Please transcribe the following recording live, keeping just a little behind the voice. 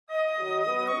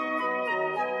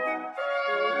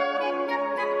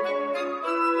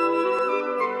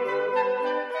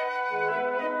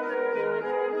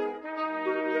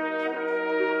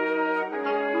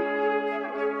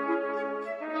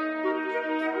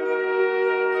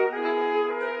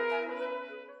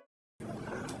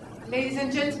Ladies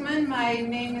and gentlemen, my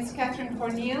name is Catherine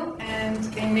Corneille,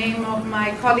 and in name of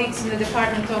my colleagues in the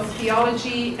Department of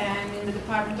Theology and in the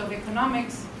Department of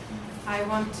Economics, I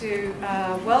want to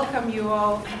welcome you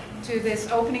all to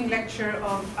this opening lecture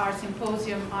of our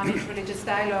symposium on interreligious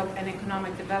dialogue and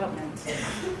economic development.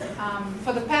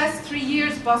 For the past 3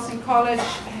 years, Boston College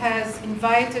has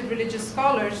invited religious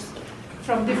scholars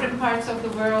from different parts of the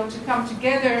world to come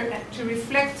together to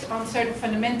reflect on certain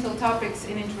fundamental topics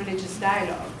in interreligious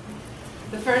dialogue.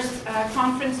 The first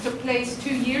conference took place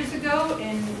 2 years ago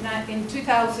in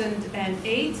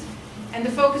 2008, and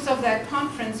the focus of that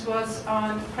conference was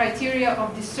on criteria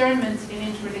of discernment in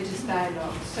interreligious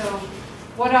dialogue. So,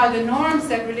 what are the norms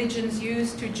that religions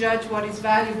use to judge what is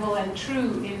valuable and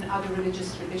true in other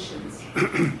religious traditions?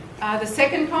 The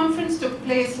second conference took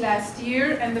place last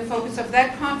year, and the focus of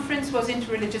that conference was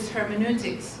interreligious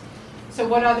hermeneutics. So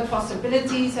what are the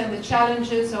possibilities and the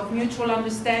challenges of mutual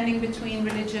understanding between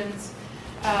religions,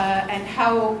 and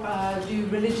how do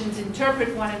religions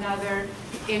interpret one another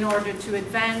in order to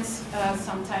advance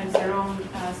sometimes their own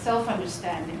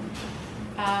self-understanding?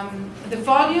 The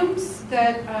volumes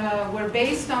that were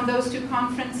based on those two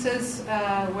conferences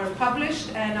were published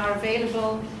and are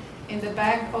available in the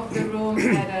back of the room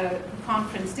at a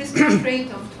conference discount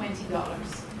rate of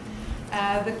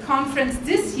 $20. The conference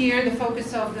this year, the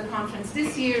focus of the conference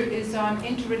this year is on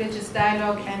interreligious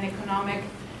dialogue and economic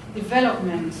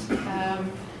development.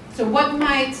 So what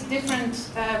might different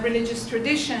religious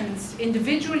traditions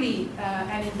individually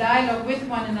and in dialogue with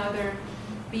one another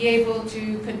be able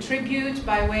to contribute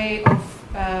by way of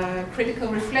critical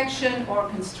reflection or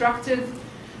constructive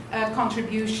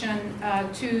contribution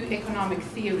to economic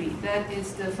theory? That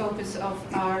is the focus of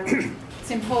our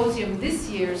symposium this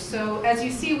year. So as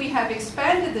you see, we have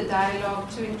expanded the dialogue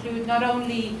to include not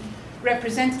only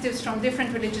representatives from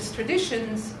different religious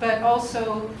traditions, but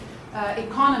also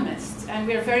economists. And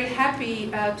we are very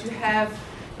happy to have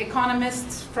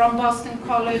economists from Boston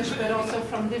College, but also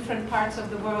from different parts of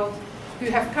the world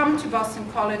who have come to Boston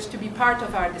College to be part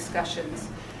of our discussions.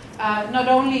 Not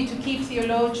only to keep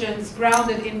theologians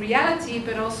grounded in reality,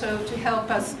 but also to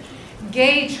help us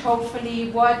gauge,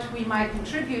 hopefully, what we might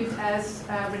contribute as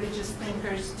religious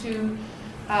thinkers to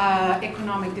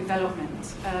economic development.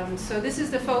 So this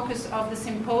is the focus of the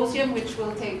symposium, which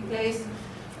will take place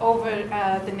over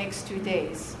the next 2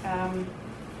 days.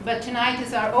 But tonight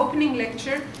is our opening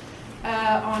lecture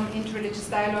on interreligious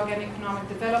dialogue and economic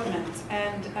development.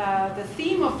 And the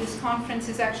theme of this conference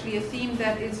is actually a theme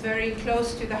that is very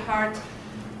close to the heart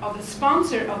of the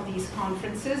sponsor of these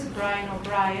conferences, Brian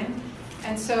O'Brien.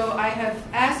 And so I have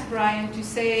asked Brian to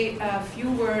say a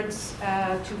few words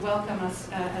to welcome us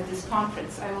at this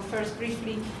conference. I will first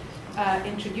briefly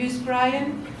introduce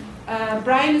Brian.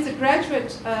 Brian is a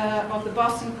graduate of the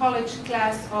Boston College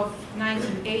class of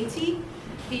 1980.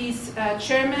 He's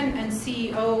chairman and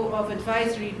CEO of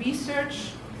Advisory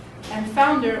Research and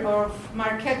founder of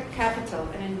Marquette Capital,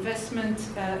 an investment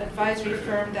advisory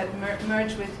firm that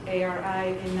merged with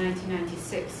ARI in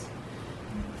 1996.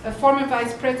 A former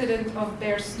vice president of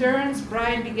Bear Stearns,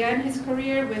 Brian began his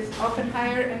career with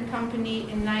Oppenheimer and Company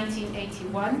in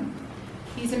 1981.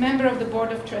 He's a member of the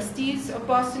Board of Trustees of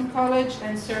Boston College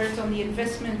and serves on the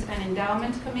Investment and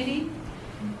Endowment Committee.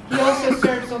 He also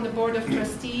serves on the Board of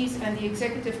Trustees and the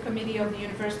Executive Committee of the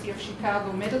University of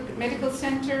Chicago Medical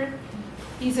Center.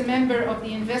 He's a member of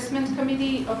the Investment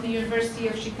Committee of the University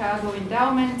of Chicago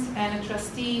Endowment and a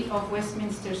trustee of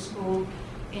Westminster School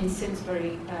in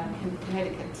Simsbury,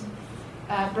 Connecticut.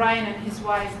 Brian and his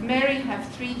wife Mary have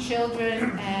 3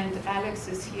 children, and Alex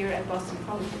is here at Boston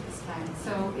College at this time.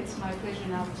 So it's my pleasure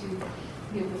now to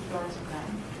give the floor to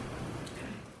Brian.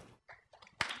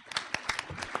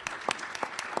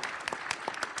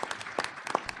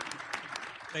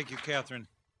 Thank you, Catherine.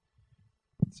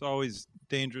 It's always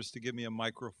dangerous to give me a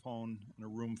microphone in a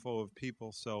room full of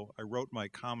people, so I wrote my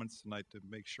comments tonight to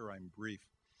make sure I'm brief.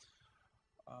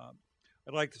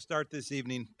 I'd like to start this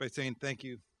evening by saying thank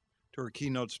you to our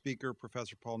keynote speaker,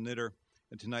 Professor Paul Nitter,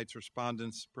 and tonight's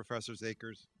respondents, Professors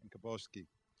Akers and Kabowski.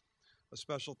 A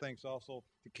special thanks also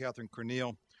to Catherine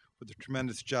Corneille for the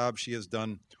tremendous job she has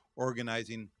done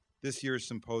organizing this year's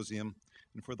symposium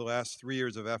and for the last 3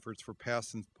 years of efforts for past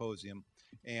symposium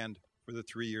and for the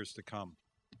 3 years to come.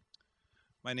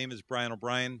 My name is Brian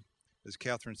O'Brien. As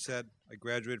Catherine said, I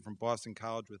graduated from Boston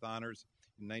College with honors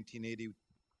in 1980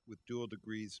 with dual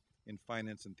degrees in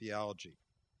finance and theology.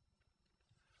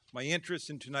 My interest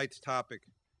in tonight's topic,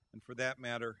 and for that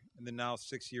matter, in the now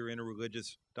 6-year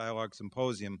Interreligious Dialogue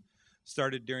Symposium,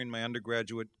 started during my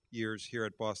undergraduate years here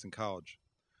at Boston College.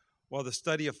 While the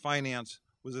study of finance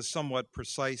was a somewhat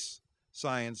precise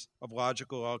science of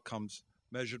logical outcomes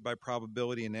measured by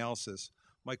probability analysis,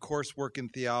 my coursework in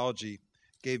theology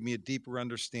gave me a deeper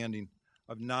understanding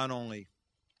of not only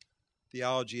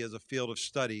theology as a field of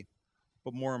study,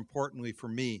 but more importantly for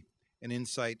me, an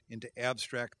insight into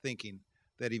abstract thinking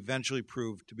that eventually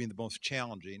proved to be the most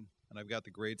challenging, and I've got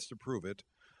the grades to prove it,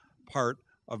 part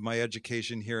of my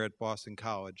education here at Boston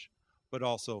College, but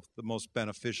also the most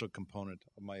beneficial component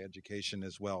of my education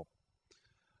as well.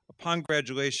 Upon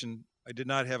graduation, I did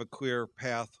not have a clear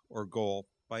path or goal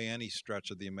by any stretch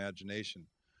of the imagination.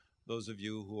 Those of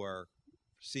you who are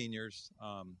seniors,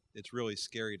 it's really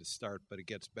scary to start, but it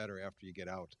gets better after you get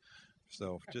out.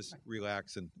 So just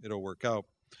relax and it'll work out.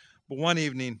 But one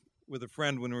evening, with a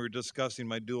friend, when we were discussing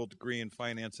my dual degree in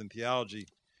finance and theology,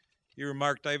 he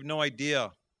remarked, "I have no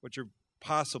idea what you've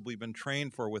possibly been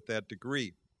trained for with that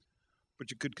degree,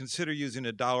 but you could consider using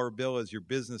a dollar bill as your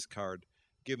business card,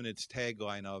 given its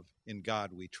tagline of, 'In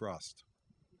God We Trust.'"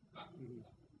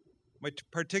 My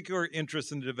particular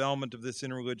interest in the development of this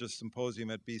interreligious symposium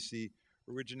at BC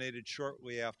originated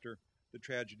shortly after the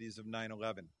tragedies of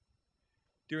 9/11.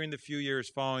 During the few years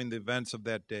following the events of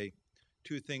that day,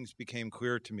 two things became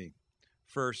clear to me.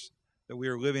 First, that we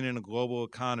are living in a global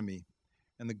economy,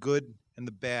 and the good and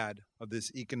the bad of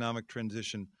this economic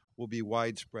transition will be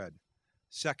widespread.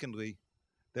 Secondly,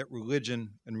 that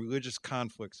religion and religious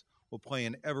conflicts will play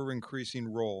an ever-increasing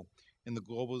role in the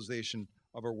globalization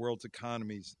of our world's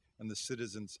economies and the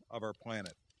citizens of our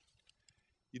planet.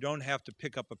 You don't have to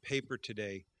pick up a paper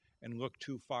today and look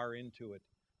too far into it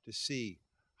to see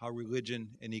how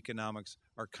religion and economics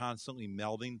are constantly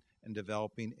melding and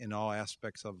developing in all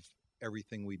aspects of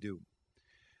everything we do.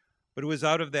 But it was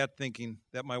out of that thinking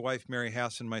that my wife, Mary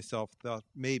Hass, and myself thought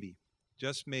maybe,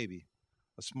 just maybe,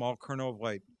 a small kernel of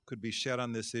light could be shed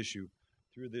on this issue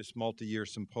through this multi-year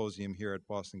symposium here at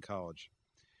Boston College.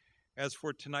 As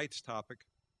for tonight's topic,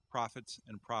 prophets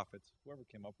and prophets, whoever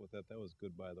came up with that was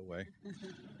good, by the way.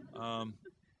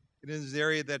 It is an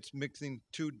area that's mixing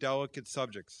two delicate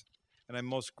subjects, and I'm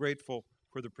most grateful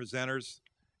for the presenters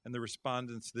and the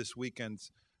respondents this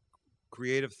weekend's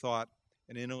creative thought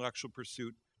and intellectual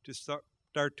pursuit to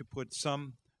start to put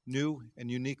some new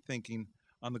and unique thinking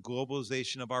on the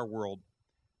globalization of our world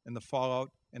and the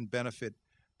fallout and benefit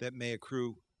that may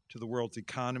accrue to the world's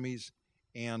economies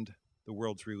and the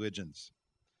world's religions.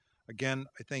 Again,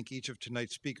 I thank each of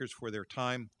tonight's speakers for their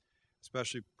time,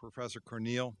 especially Professor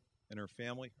Corneal and her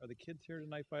family. Are the kids here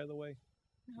tonight, by the way?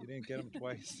 No. You didn't get them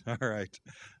twice? All right.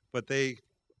 But the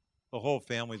whole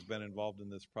family's been involved in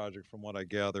this project from what I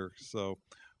gather, so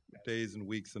days and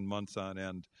weeks and months on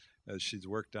end as she's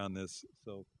worked on this.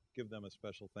 So give them a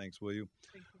special thanks, will you?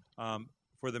 Thank you.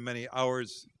 For the many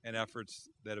hours and efforts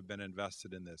that have been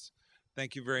invested in this.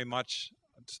 Thank you very much.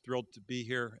 I'm thrilled to be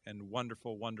here and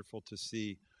wonderful, wonderful to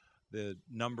see the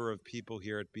number of people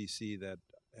here at BC that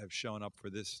have shown up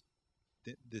for this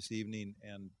evening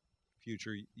and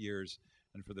future years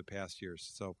and for the past years.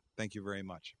 So thank you very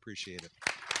much. Appreciate it.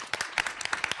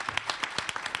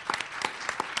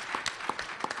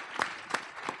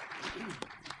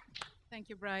 Thank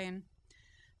you, Brian.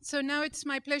 So now it's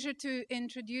my pleasure to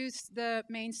introduce the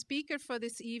main speaker for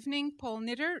this evening, Paul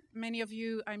Knitter. Many of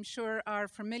you, I'm sure, are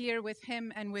familiar with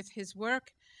him and with his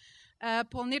work.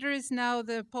 Paul Knitter is now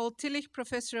the Paul Tillich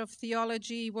Professor of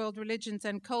Theology, World Religions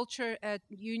and Culture at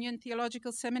Union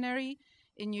Theological Seminary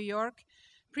in New York.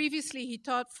 Previously, he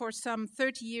taught for some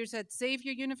 30 years at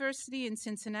Xavier University in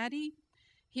Cincinnati.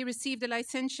 He received a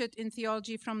licentiate in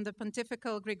theology from the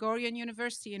Pontifical Gregorian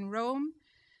University in Rome,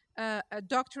 a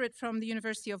doctorate from the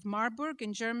University of Marburg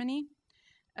in Germany.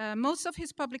 Most of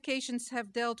his publications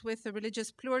have dealt with the religious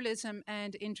pluralism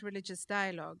and interreligious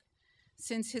dialogue.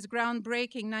 Since his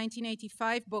groundbreaking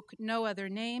 1985 book, No Other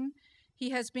Name, he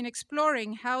has been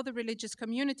exploring how the religious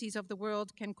communities of the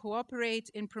world can cooperate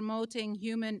in promoting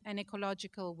human and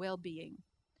ecological well-being.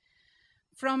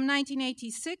 From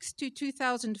 1986 to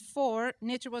 2004,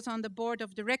 Knitter was on the board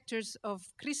of directors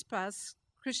of CRISPAS,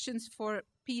 Christians for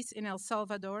Peace in El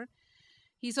Salvador.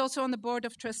 He's also on the board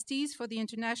of trustees for the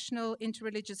International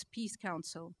Interreligious Peace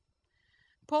Council.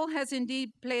 Paul has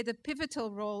indeed played a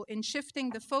pivotal role in shifting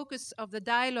the focus of the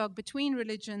dialogue between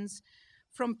religions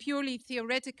from purely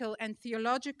theoretical and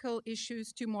theological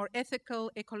issues to more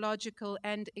ethical, ecological,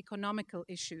 and economical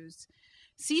issues,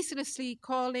 ceaselessly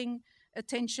calling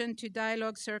attention to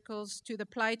dialogue circles to the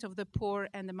plight of the poor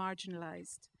and the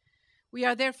marginalized. We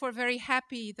are therefore very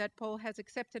happy that Paul has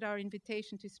accepted our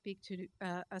invitation to speak to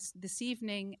us this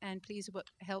evening, and please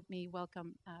help me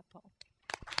welcome Paul.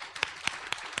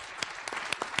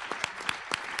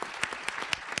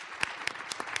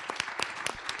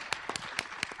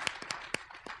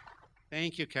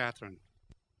 Thank you, Catherine.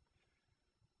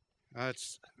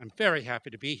 I'm very happy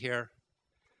to be here,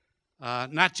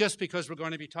 not just because we're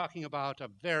going to be talking about a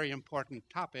very important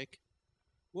topic.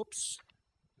 Whoops,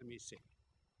 let me see.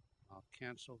 I'll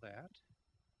cancel that,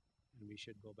 and we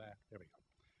should go back. There we go.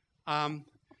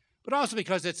 But also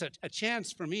because it's a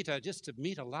chance for me to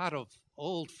meet a lot of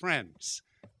old friends,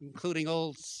 including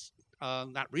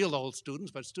not real old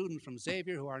students, but students from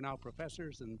Xavier who are now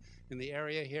professors in the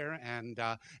area here, and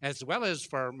as well as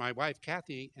for my wife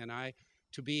Kathy and I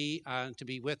to be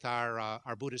with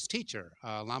our Buddhist teacher,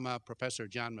 Lama Professor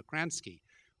John McCransky,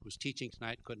 who's teaching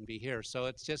tonight, couldn't be here. So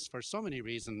it's just for so many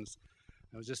reasons,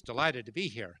 I was just delighted to be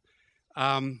here.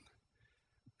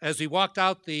 As we walked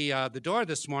out the door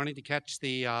this morning to catch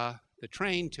the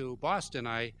train to Boston,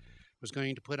 I was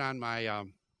going to put on my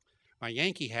my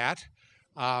Yankee hat,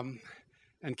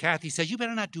 and Kathy said, "You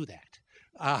better not do that.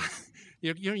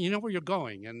 You know where you're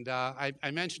going." And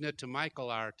I mentioned it to Michael,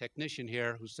 our technician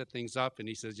here, who set things up, and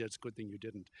he says, "Yeah, it's a good thing you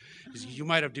didn't. You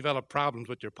might have developed problems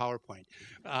with your PowerPoint."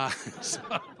 So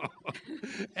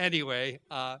anyway,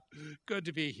 good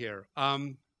to be here.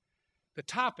 The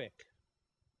topic.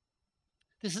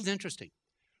 This is interesting.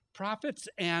 Profits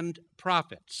and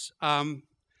profits.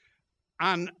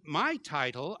 On my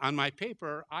title, on my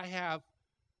paper, I have,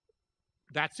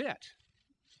 that's it.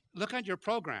 Look at your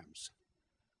programs.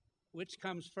 Which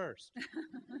comes first?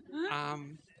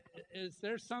 Is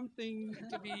there something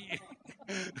to be...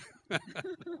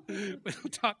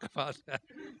 We'll talk about that.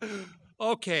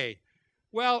 Okay.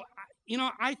 Well,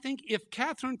 I think if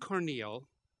Catherine Corneille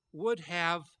would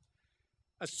have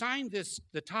assigned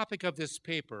the topic of this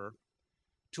paper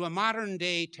to a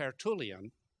modern-day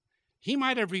Tertullian, he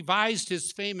might have revised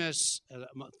his famous,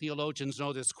 theologians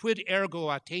know this, quid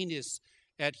ergo Athenis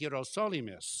et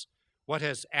Hierosolimus, what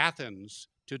has Athens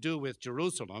to do with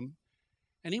Jerusalem?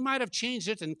 And he might have changed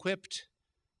it and quipped,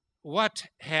 what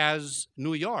has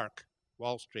New York,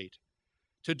 Wall Street,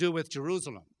 to do with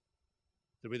Jerusalem,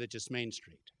 the religious Main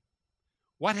Street?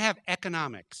 What have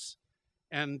economics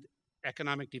and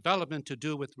economic development to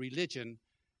do with religion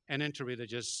and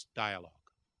interreligious dialogue?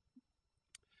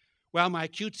 Well, my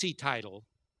cutesy title,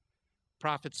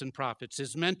 Profits and Profits,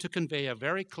 is meant to convey a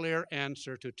very clear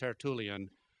answer to Tertullian,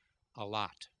 a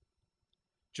lot.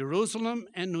 Jerusalem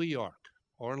and New York,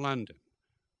 or London,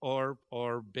 or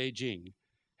Beijing,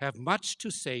 have much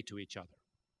to say to each other.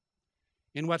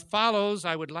 In what follows,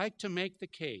 I would like to make the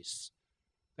case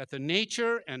that the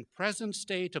nature and present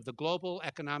state of the global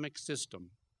economic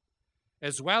system,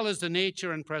 as well as the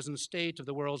nature and present state of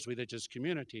the world's religious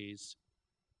communities,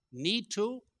 need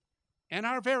to and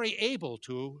are very able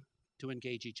to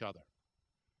engage each other.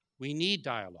 We need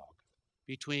dialogue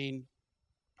between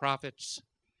profits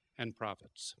and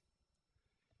profits.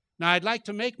 Now, I'd like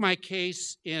to make my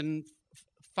case in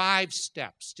 5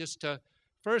 steps.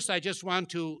 First, I just want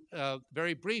to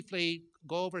very briefly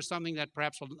go over something that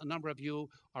perhaps a number of you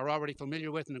are already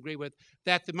familiar with and agree with,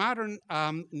 that the modern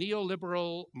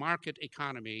neoliberal market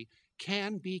economy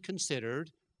can be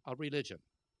considered a religion.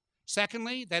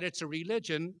 Secondly, that it's a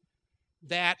religion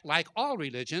that, like all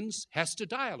religions, has to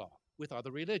dialogue with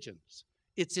other religions.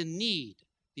 It's in need.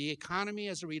 The economy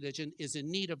as a religion is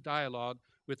in need of dialogue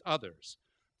with others.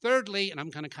 Thirdly, and I'm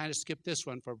going to kind of skip this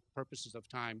one for purposes of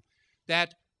time,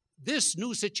 that this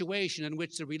new situation in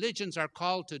which the religions are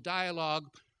called to dialogue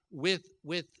with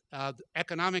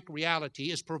economic reality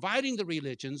is providing the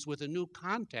religions with a new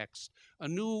context, a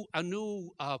new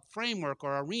framework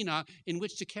or arena in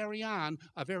which to carry on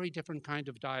a very different kind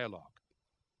of dialogue.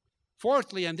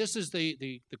 Fourthly, and this is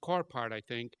the core part, I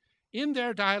think, in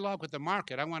their dialogue with the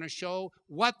market, I want to show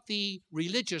what the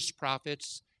religious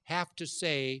prophets have to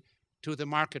say to the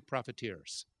market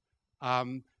profiteers.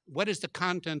 What is the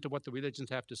content of what the religions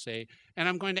have to say? And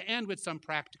I'm going to end with some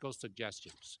practical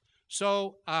suggestions.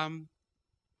 So,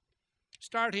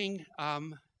 starting,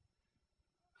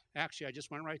 actually, I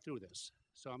just went right through this.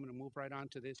 So I'm going to move right on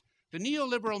to this. The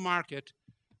neoliberal market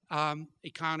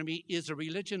economy is a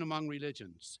religion among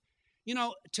religions.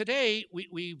 Today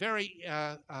we very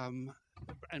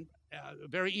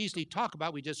very easily talk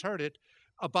about, we just heard it,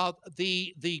 about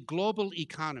the global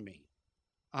economy.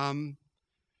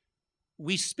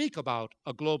 We speak about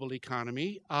a global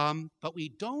economy, but we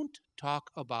don't talk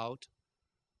about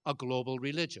a global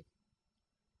religion.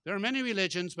 There are many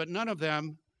religions, but none of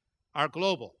them are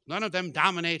global. None of them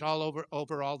dominate all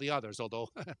over all the others, although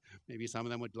maybe some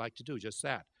of them would like to do just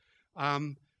that.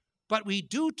 But we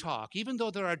do talk, even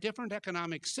though there are different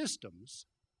economic systems,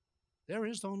 there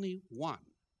is only one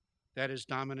that is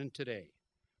dominant today.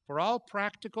 For all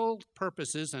practical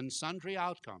purposes and sundry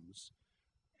outcomes,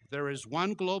 there is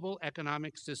one global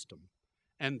economic system,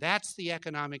 and that's the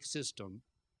economic system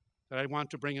that I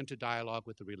want to bring into dialogue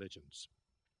with the religions.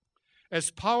 As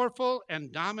powerful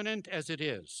and dominant as it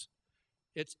is,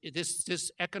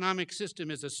 this economic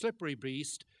system is a slippery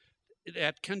beast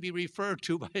that can be referred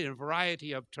to by a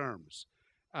variety of terms.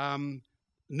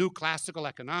 New classical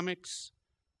economics,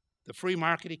 the free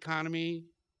market economy,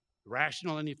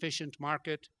 rational and efficient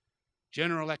market,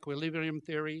 general equilibrium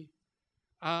theory,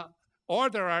 or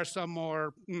there are some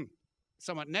more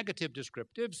somewhat negative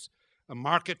descriptives,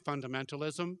 market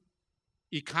fundamentalism,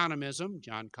 economism,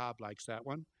 John Cobb likes that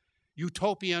one,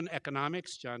 utopian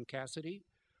economics, John Cassidy,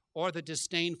 or the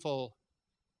disdainful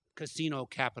casino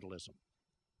capitalism.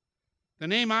 The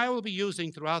name I will be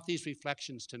using throughout these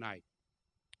reflections tonight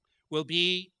will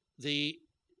be the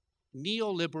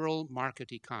neoliberal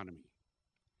market economy.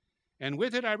 And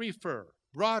with it I refer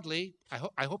broadly,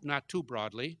 I hope not too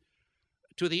broadly,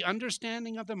 to the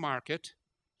understanding of the market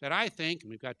that I think, and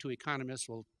we've got two economists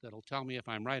that'll tell me if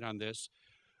I'm right on this,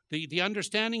 the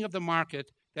understanding of the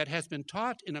market that has been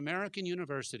taught in American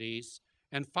universities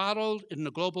and followed in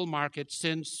the global market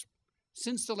since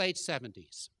the late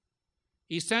 70s.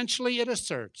 Essentially, it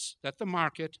asserts that the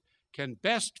market can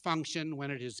best function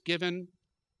when it is given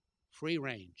free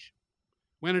range,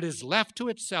 when it is left to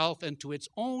itself and to its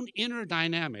own inner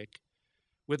dynamic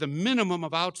with a minimum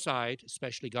of outside,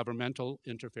 especially governmental,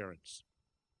 interference.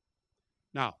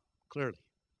 Now, clearly,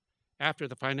 after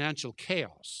the financial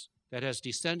chaos that has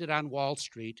descended on Wall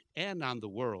Street and on the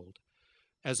world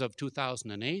as of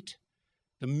 2008,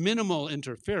 the minimal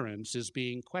interference is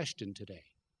being questioned today.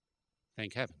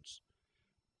 Thank heavens.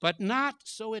 But not,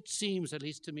 so it seems, at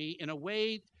least to me, in a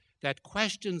way that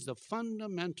questions the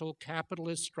fundamental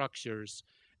capitalist structures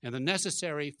and the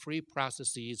necessary free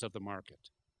processes of the market.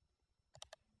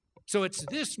 So it's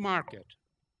this market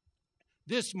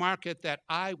that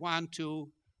I want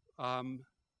to,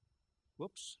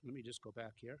 whoops, let me just go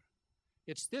back here.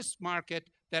 It's this market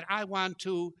that I want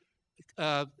to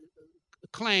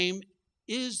claim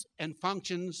is and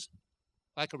functions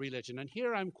like a religion. And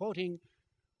here I'm quoting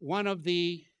one of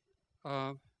the,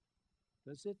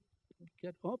 does it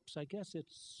get, oops, I guess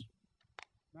it's,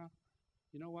 not,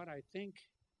 you know what, I think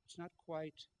it's not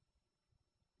quite,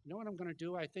 you know what I'm going to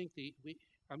do? I think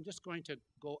I'm just going to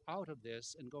go out of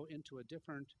this and go into a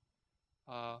different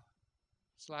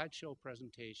slideshow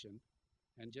presentation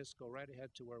and just go right ahead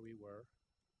to where we were.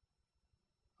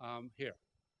 Here.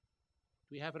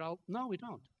 Do we have it all? No, we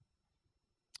don't.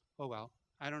 Oh, well.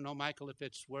 I don't know, Michael, if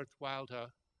it's worthwhile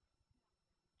to,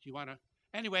 do you want to?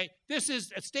 Anyway, this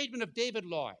is a statement of David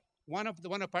Loy, one of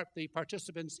the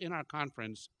participants in our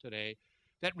conference today,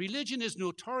 that religion is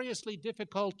notoriously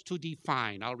difficult to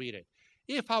define. I'll read it.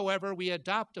 If, however, we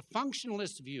adopt a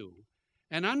functionalist view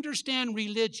and understand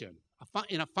religion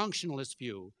in a functionalist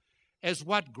view as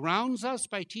what grounds us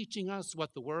by teaching us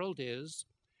what the world is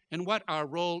and what our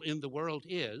role in the world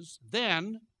is,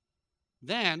 then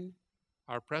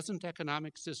our present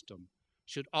economic system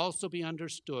should also be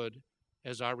understood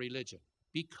as our religion,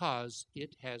 because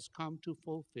it has come to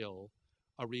fulfill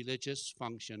a religious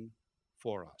function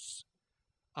for us.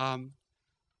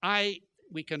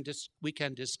 We can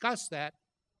discuss that.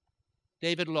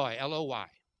 David Loy, L-O-Y.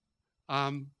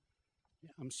 I'm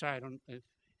sorry,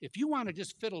 if you want to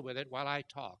just fiddle with it while I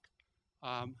talk,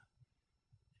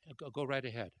 go right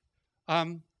ahead.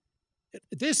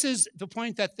 This is the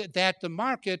point that the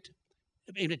market,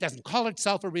 I mean, it doesn't call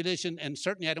itself a religion, and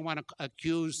certainly I don't want to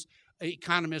accuse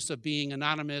economists of being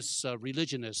anonymous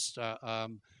religionists,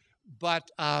 but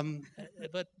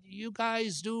you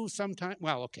guys do sometimes.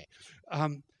 Well, okay.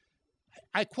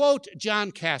 I quote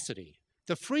John Cassidy: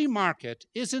 "The free market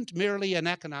isn't merely an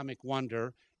economic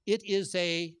wonder; it is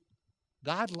a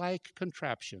godlike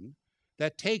contraption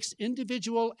that takes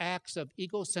individual acts of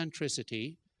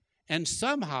egocentricity and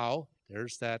somehow,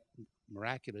 there's that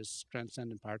miraculous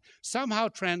transcendent part, somehow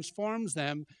transforms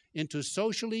them into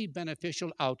socially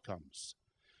beneficial outcomes.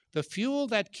 The fuel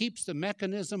that keeps the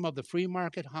mechanism of the free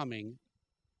market humming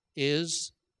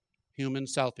is human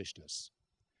selfishness.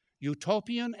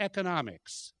 Utopian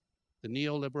economics, the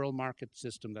neoliberal market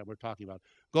system that we're talking about,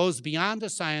 goes beyond a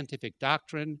scientific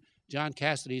doctrine. John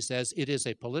Cassidy says it is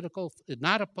a political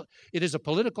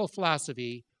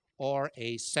philosophy or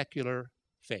a secular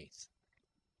faith."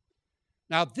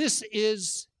 Now, this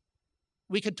is,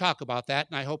 we could talk about that,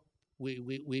 and I hope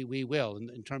we will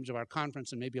in terms of our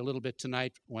conference, and maybe a little bit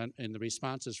tonight when in the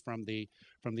responses from the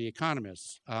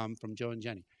economists, from Joe and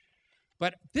Jenny.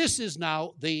 But this is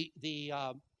now the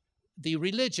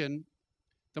religion,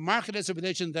 the market as a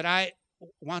religion, that I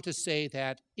want to say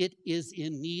that it is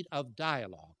in need of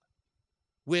dialogue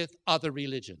with other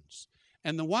religions.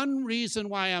 And the one reason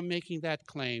why I'm making that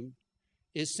claim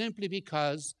is simply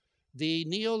because the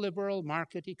neoliberal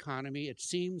market economy, it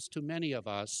seems to many of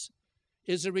us,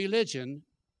 is a religion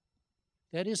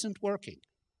that isn't working.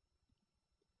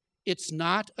 It's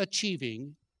not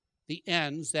achieving the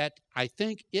ends that I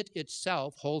think it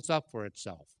itself holds up for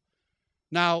itself.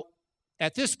 Now,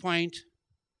 at this point,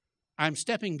 I'm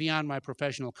stepping beyond my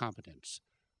professional competence.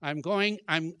 I'm going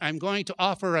to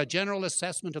offer a general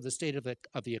assessment of the state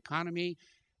of the economy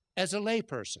as a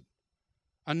layperson,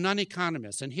 a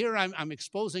non-economist. And here I'm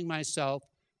exposing myself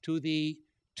to the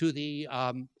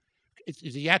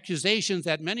accusations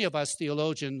that many of us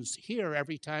theologians hear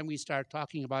every time we start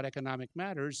talking about economic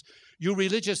matters. You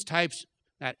religious types,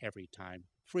 not every time,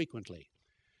 frequently.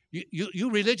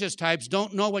 You religious types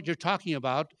don't know what you're talking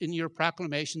about in your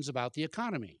proclamations about the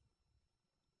economy.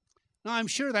 Now, I'm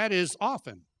sure that is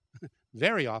often,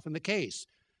 very often the case.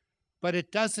 But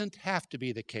it doesn't have to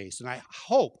be the case, and I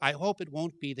hope it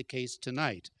won't be the case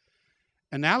tonight.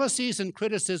 Analyses and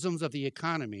criticisms of the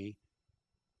economy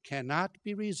cannot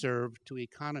be reserved to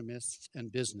economists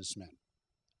and businessmen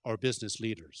or business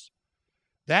leaders.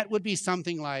 That would be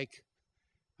something like,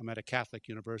 I'm at a Catholic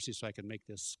university, so I can make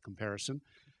this comparison,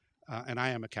 and I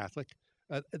am a Catholic.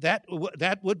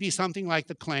 That would be something like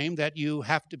the claim that you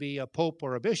have to be a pope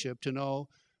or a bishop to know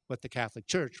what the Catholic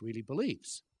Church really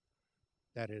believes.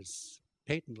 That is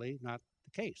patently not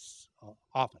the case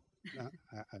often,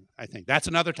 I think. That's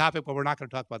another topic, but we're not going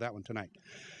to talk about that one tonight.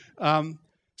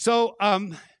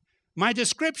 My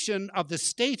description of the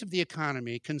state of the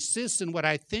economy consists in what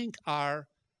I think are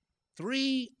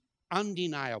three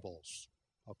undeniables.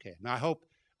 Okay, now I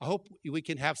hope we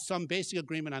can have some basic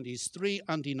agreement on these three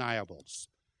undeniables.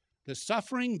 The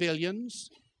suffering billions,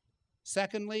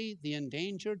 secondly, the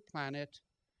endangered planet,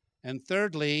 and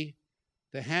thirdly,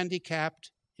 the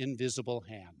handicapped invisible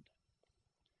hand.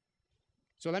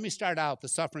 So let me start out the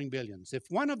suffering billions. If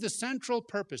one of the central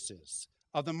purposes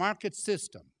of the market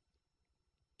system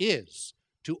is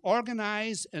to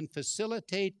organize and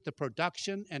facilitate the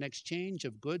production and exchange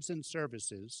of goods and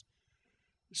services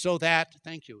so that,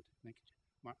 thank you,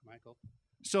 Michael,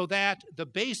 so that the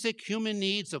basic human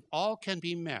needs of all can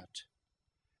be met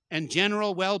and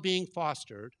general well-being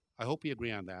fostered, I hope we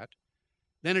agree on that,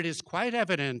 then it is quite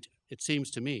evident, it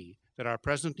seems to me, that our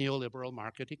present neoliberal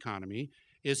market economy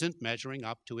isn't measuring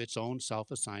up to its own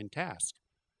self-assigned task.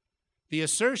 The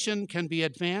assertion can be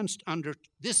advanced under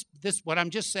this what I'm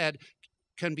just said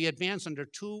can be advanced under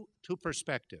two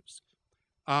perspectives.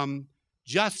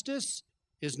 Justice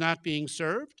is not being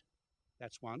served,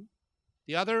 that's one.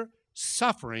 The other,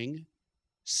 suffering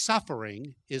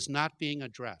is not being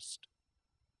addressed.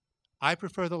 I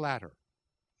prefer the latter.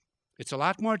 It's a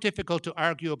lot more difficult to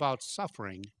argue about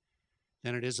suffering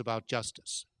than it is about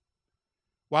justice.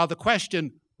 While the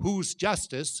question, whose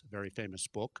justice, very famous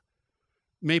book,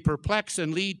 may perplex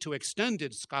and lead to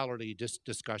extended scholarly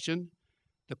discussion,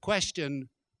 the question,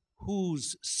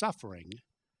 whose suffering,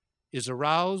 is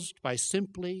aroused by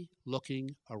simply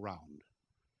looking around.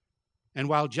 And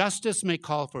while justice may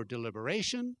call for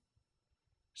deliberation,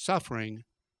 suffering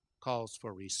calls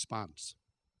for response.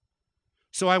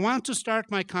 So I want to start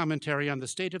my commentary on the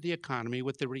state of the economy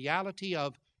with the reality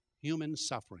of human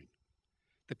suffering,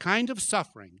 the kind of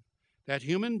suffering that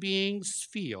human beings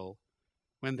feel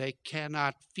when they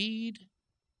cannot feed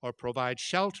or provide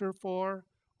shelter for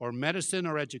or medicine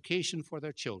or education for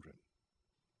their children,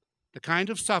 the kind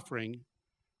of suffering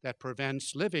that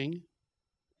prevents living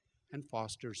and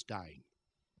fosters dying.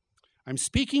 I'm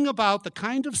speaking about the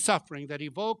kind of suffering that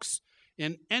evokes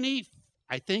in any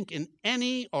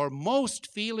or most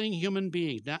feeling human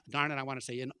being, darn it, I want to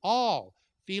say in all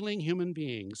feeling human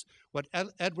beings, what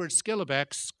Edward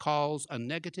Skillebeck calls a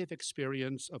negative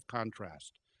experience of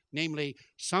contrast, namely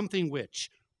something which,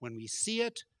 when we see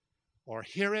it or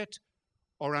hear it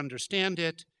or understand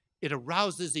it, it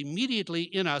arouses immediately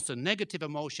in us a negative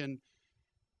emotion.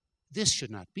 This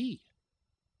should not be.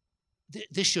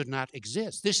 This should not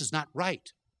exist. This is not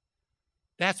right.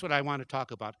 That's what I want to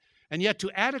talk about. And yet,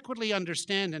 to adequately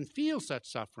understand and feel such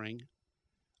suffering,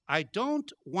 I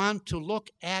don't want to look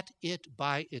at it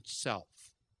by itself.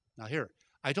 Now here,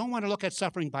 I don't want to look at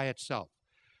suffering by itself.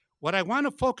 What I want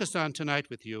to focus on tonight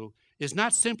with you is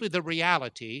not simply the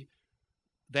reality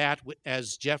that,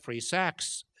 as Jeffrey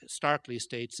Sachs starkly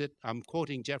states it, I'm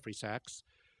quoting Jeffrey Sachs,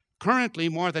 currently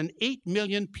more than 8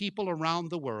 million people around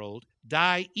the world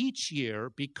die each year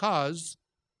because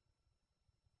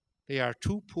they are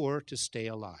too poor to stay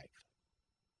alive.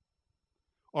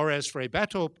 Or as Frei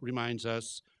Beto reminds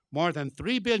us, more than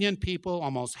 3 billion people,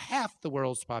 almost half the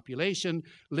world's population,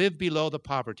 live below the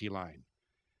poverty line,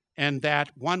 and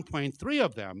that 1.3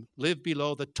 of them live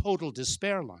below the total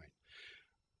despair line.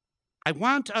 I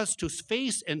want us to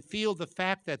face and feel the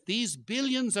fact that these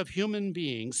billions of human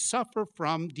beings suffer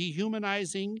from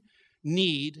dehumanizing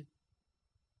need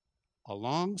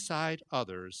alongside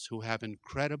others who have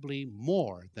incredibly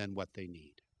more than what they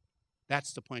need.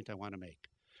 That's the point I want to make.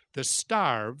 The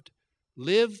starved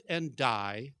live and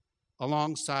die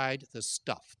alongside the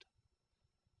stuffed.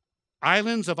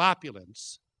 Islands of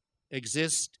opulence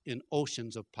exist in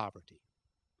oceans of poverty.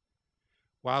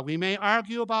 While we may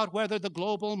argue about whether the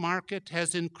global market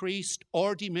has increased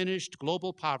or diminished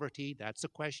global poverty, that's a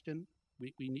question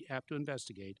we have to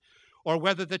investigate, or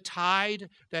whether the tide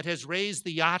that has raised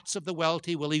the yachts of the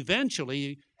wealthy will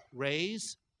eventually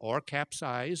raise or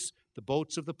capsize the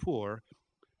boats of the poor,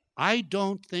 I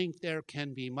don't think there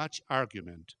can be much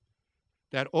argument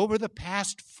that over the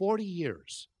past 40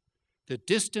 years, the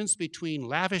distance between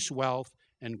lavish wealth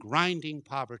and grinding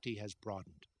poverty has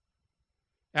broadened.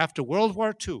 After World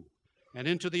War II and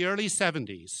into the early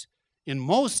 70s, in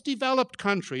most developed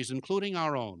countries, including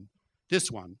our own,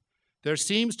 this one, there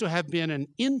seems to have been an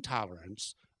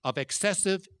intolerance of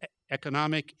excessive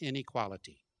economic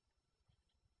inequality.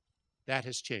 That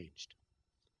has changed.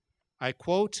 I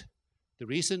quote the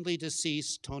recently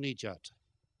deceased Tony Judt.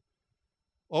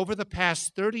 Over the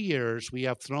past 30 years, we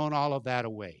have thrown all of that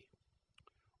away.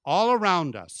 All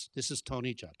around us, this is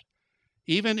Tony Judt,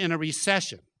 even in a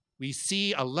recession, we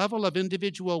see a level of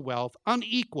individual wealth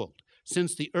unequaled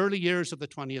since the early years of the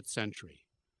 20th century.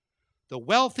 The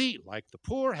wealthy, like the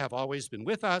poor, have always been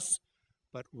with us,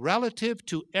 but relative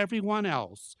to everyone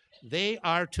else, they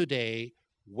are today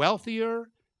wealthier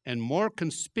and more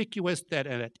conspicuous than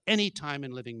at any time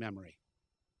in living memory.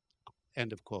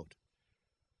 End of quote.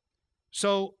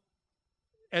 So,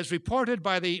 as reported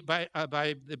by the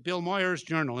Bill Moyers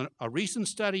Journal, a recent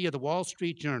study of the Wall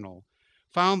Street Journal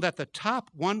found that the top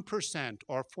 1%,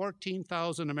 or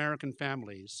 14,000 American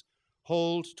families,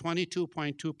 hold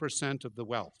 22.2% of the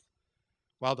wealth,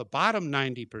 while the bottom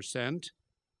 90%,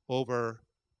 over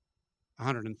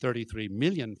 133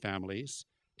 million families,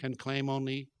 can claim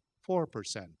only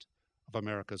 4% of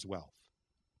America's wealth.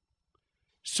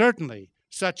 Certainly,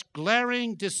 such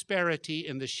glaring disparity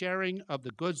in the sharing of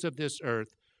the goods of this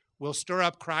earth will stir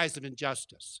up cries of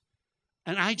injustice.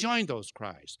 And I join those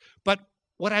cries. But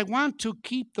what I want to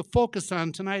keep the focus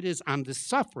on tonight is on the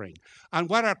suffering, on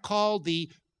what are called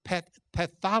the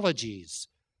pathologies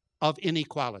of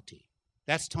inequality.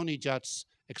 That's Tony Jutt's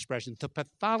expression, the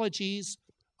pathologies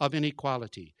of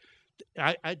inequality.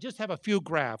 I just have a few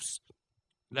graphs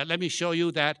that let me show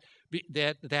you that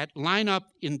line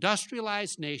up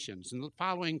industrialized nations in the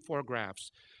following 4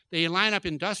 graphs. They line up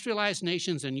industrialized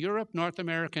nations in Europe, North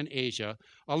America, and Asia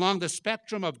along the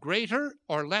spectrum of greater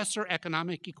or lesser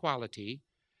economic equality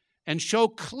and show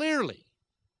clearly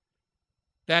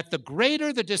that the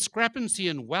greater the discrepancy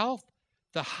in wealth,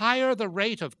 the higher the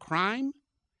rate of crime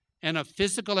and of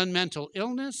physical and mental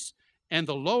illness, and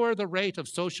the lower the rate of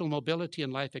social mobility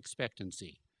and life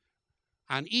expectancy.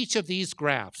 On each of these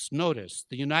graphs, notice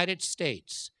the United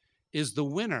States is the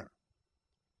winner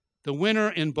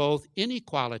in both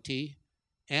inequality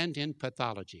and in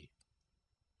pathology.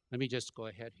 Let me just go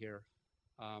ahead here.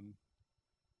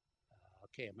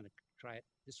 Okay, I'm going to try it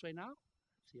this way now.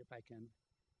 See if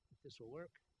this will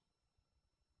work.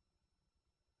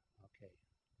 Okay,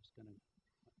 just going to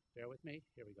bear with me.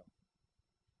 Here we go.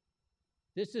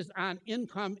 This is on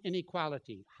income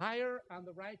inequality. Higher on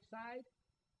the right side,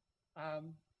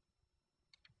 and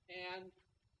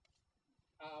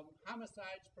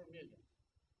homicides per million.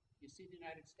 You see the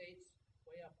United States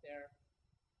way up there,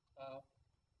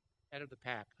 head of the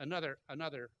pack.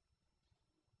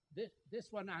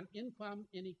 This one on income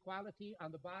inequality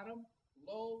on the bottom,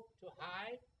 low to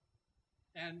high,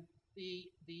 and the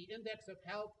index of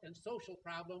health and social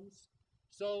problems.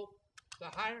 So the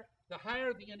higher the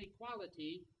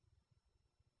inequality,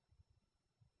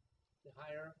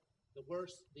 the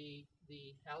worse the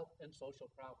health and social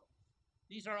problems.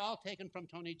 These are all taken from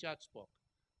Tony Jutt's book.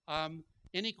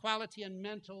 Inequality and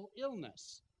mental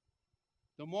illness.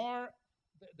 The more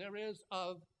there is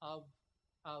of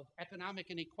economic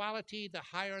inequality, the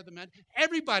higher the mental.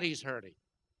 Everybody's hurting,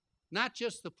 not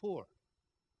just the poor.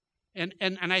 And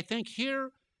I think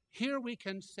here we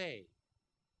can say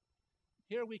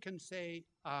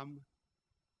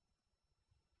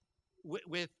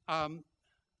with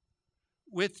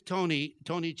Tony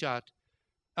Jutt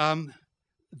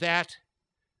that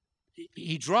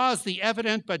he draws the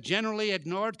evident but generally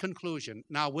ignored conclusion.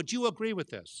 Now, would you agree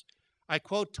with this? I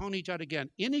quote Tony Jutt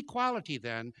again. Inequality,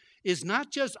 then, is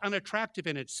not just unattractive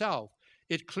in itself.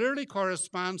 It clearly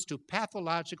corresponds to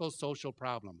pathological social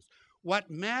problems.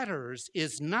 What matters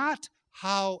is not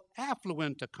how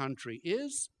affluent a country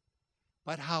is,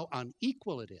 but how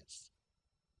unequal it is.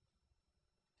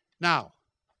 Now,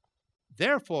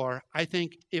 therefore, I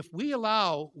think if we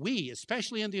allow,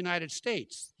 especially in the United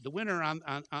States, the winner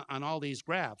on all these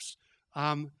graphs,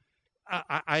 I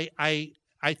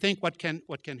think what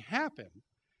can happen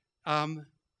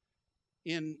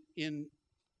in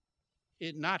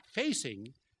not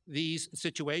facing these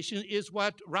situations is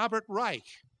what Robert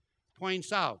Reich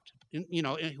points out,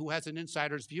 who has an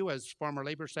insider's view as former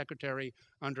labor secretary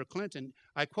under Clinton.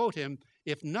 I quote him,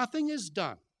 "If nothing is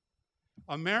done,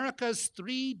 America's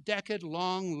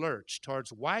 3-decade-long lurch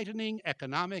towards widening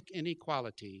economic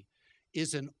inequality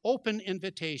is an open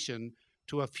invitation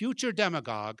to a future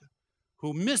demagogue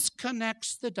who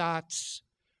misconnects the dots,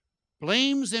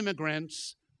 blames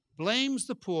immigrants, blames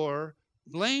the poor,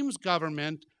 blames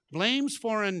government, blames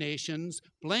foreign nations,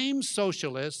 blames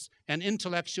socialists and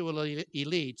intellectual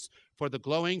elites for the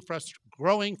growing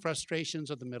frustrations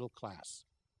of the middle class.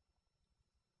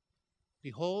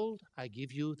 Behold, I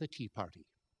give you the Tea Party.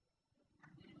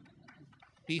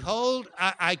 Behold,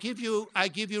 I give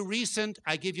you recent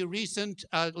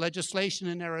legislation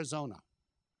in Arizona.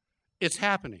 It's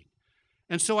happening.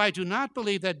 And so I do not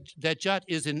believe that Judd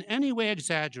is in any way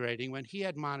exaggerating when he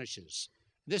admonishes.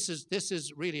 This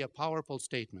is really a powerful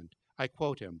statement. I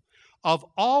quote him, "Of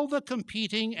all the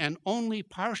competing and only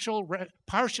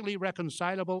partially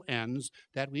reconcilable ends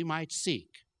that we might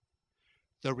seek,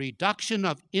 the reduction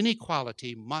of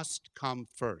inequality must come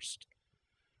first.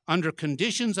 Under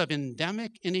conditions of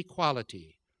endemic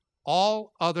inequality,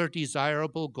 all other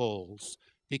desirable goals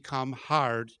become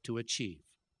hard to achieve.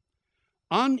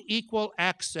 Unequal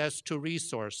access to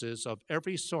resources of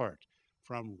every sort,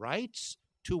 from rights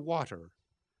to water,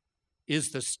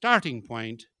 is the starting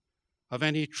point of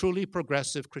any truly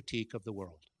progressive critique of the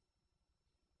world.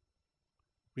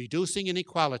 Reducing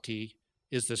inequality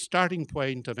is the starting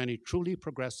point of any truly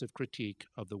progressive critique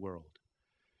of the world."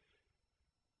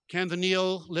 Can the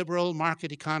neoliberal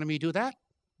market economy do that?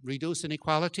 Reduce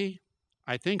inequality?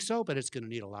 I think so, but it's going to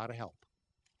need a lot of help.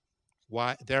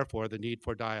 Therefore, the need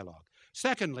for dialogue.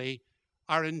 Secondly,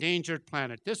 our endangered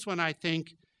planet. This one, I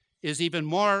think, is even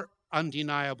more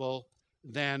undeniable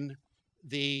than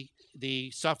the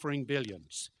suffering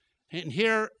billions. And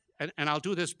here, and I'll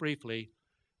do this briefly,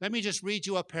 let me just read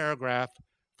you a paragraph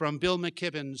from Bill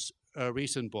McKibben's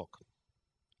recent book.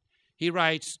 He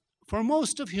writes, "For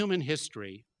most of human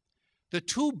history, the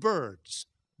two birds,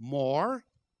 more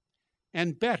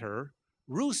and better,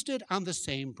 roosted on the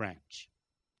same branch."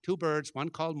 Two birds, one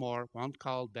called more, one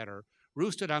called better,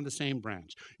 roosted on the same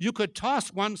branch. You could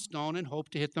toss one stone and hope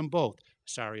to hit them both.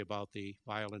 Sorry about the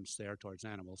violence there towards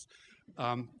animals.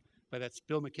 But that's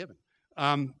Bill McKibben.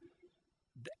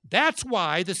 That's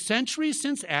why the centuries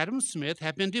since Adam Smith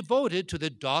have been devoted to the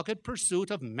dogged pursuit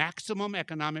of maximum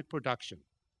economic production.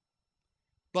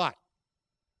 But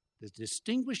the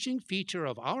distinguishing feature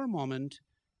of our moment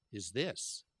is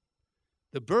this: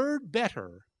 the bird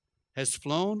better has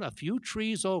flown a few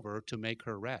trees over to make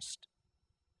her rest.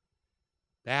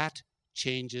 That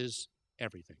changes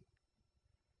everything.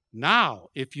 Now,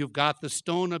 if you've got the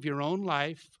stone of your own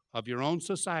life, of your own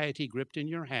society gripped in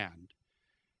your hand,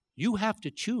 you have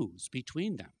to choose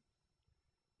between them.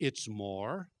 It's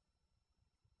more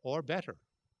or better.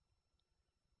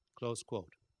 Close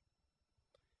quote.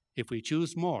 If we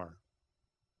choose more,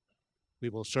 we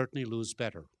will certainly lose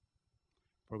better,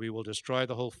 for we will destroy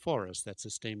the whole forest that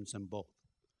sustains them both.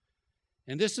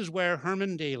 And this is where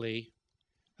Herman Daly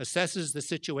assesses the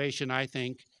situation, I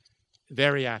think,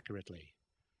 very accurately.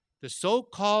 The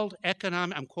so-called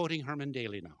economic, I'm quoting Herman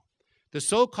Daly now, the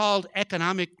so-called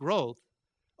economic growth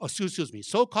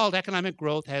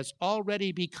has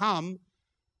already become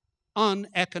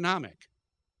uneconomic.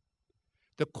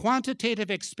 The quantitative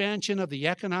expansion of the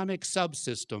economic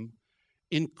subsystem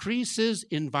increases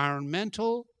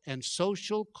environmental and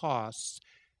social costs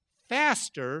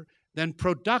faster than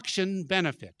production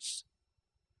benefits,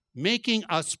 making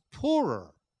us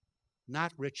poorer,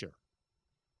 not richer,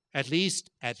 at least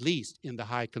in the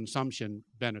high consumption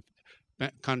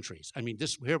countries. I mean,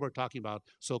 here we're talking about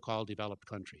so-called developed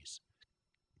countries.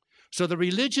 So the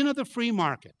religion of the free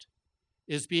market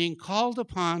is being called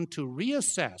upon to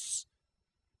reassess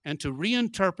and to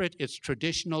reinterpret its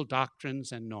traditional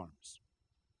doctrines and norms,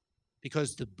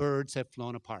 because the birds have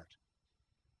flown apart.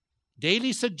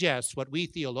 Daly suggests what we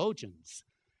theologians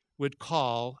would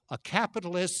call a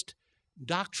capitalist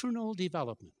doctrinal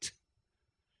development.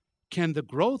 Can the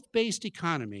growth-based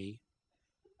economy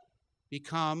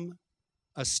become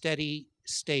a steady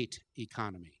state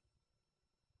economy?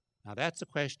 Now that's a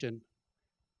question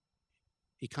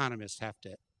economists have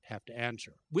to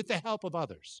answer with the help of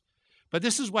others. But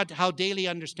this is how Daly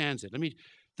understands it.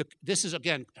 This is,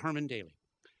 again, Herman Daly.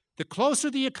 The closer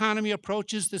the economy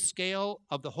approaches the scale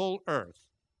of the whole earth,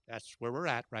 that's where we're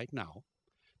at right now,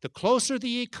 the closer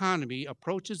the economy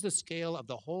approaches the scale of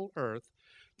the whole earth,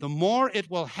 the more it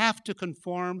will have to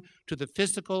conform to the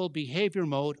physical behavior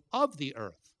mode of the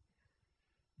earth.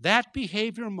 That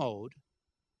behavior mode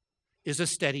is a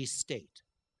steady state,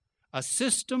 a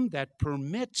system that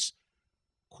permits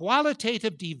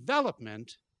qualitative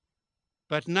development,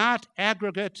 but not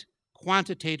aggregate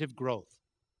quantitative growth.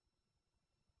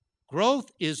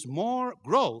 Growth is more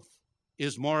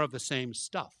of the same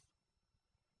stuff.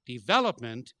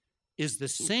 Development is the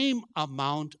same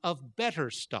amount of better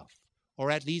stuff, or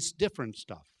at least different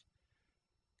stuff.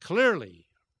 Clearly,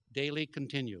 Daly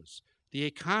continues, the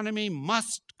economy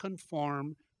must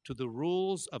conform to the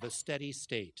rules of a steady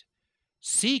state.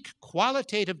 Seek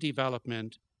qualitative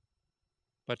development,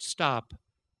 but stop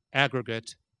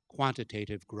aggregate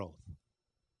quantitative growth.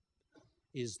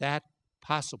 Is that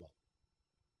possible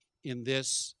in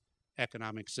this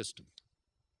economic system?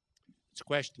 It's a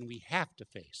question we have to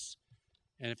face.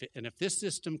 And if this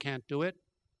system can't do it,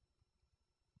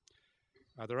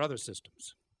 are there other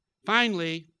systems?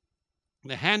 Finally,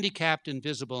 the handicapped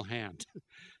invisible hand.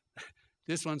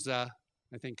 This one's, I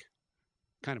think,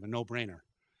 kind of a no-brainer,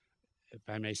 if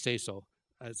I may say so,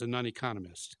 as a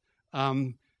non-economist.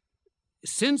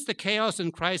 Since the chaos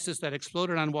and crisis that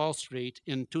exploded on Wall Street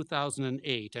in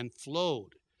 2008 and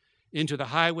flowed into the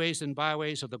highways and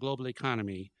byways of the global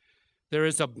economy, there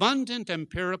is abundant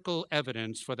empirical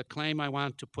evidence for the claim I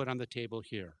want to put on the table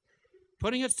here.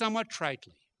 Putting it somewhat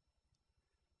tritely,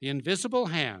 the invisible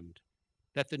hand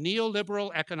that the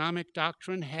neoliberal economic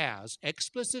doctrine has,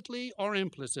 explicitly or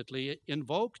implicitly,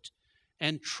 invoked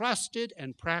and trusted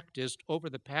and practiced over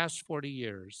the past 40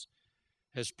 years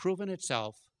has proven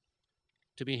itself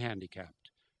to be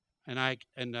handicapped. And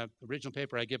in the original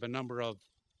paper, I give a number of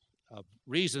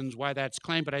reasons why that's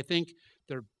claimed, but I think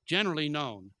they're generally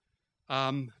known.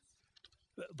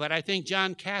 But I think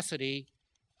John Cassidy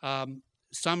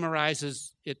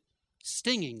summarizes it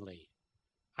stingingly.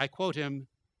 I quote him,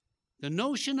 "The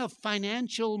notion of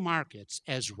financial markets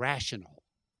as rational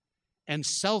and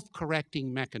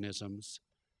self-correcting mechanisms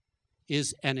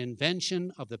is an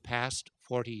invention of the past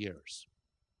 40 years.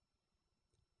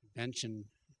 Invention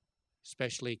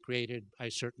especially created by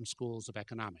certain schools of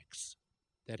economics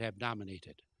that have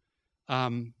dominated.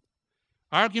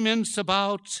 Arguments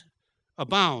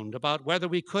abound about whether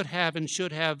we could have and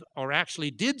should have or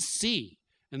actually did see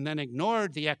and then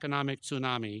ignored the economic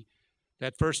tsunami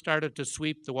that first started to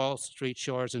sweep the Wall Street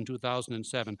shores in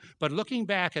 2007. But looking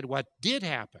back at what did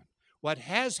happen, what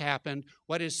has happened,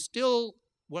 what is still,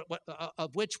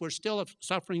 of which we're still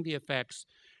suffering the effects,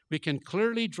 we can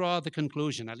clearly draw the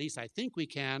conclusion, at least I think we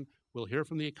can, we'll hear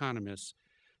from the economists,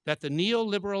 that the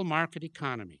neoliberal market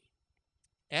economy,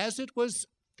 as it was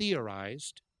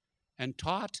theorized and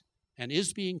taught, and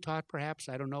is being taught perhaps,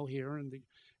 I don't know, here in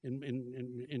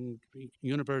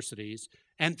universities,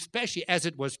 and especially as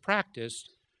it was practiced,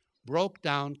 broke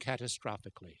down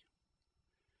catastrophically.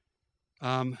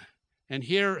 And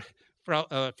here,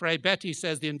 Frei Betty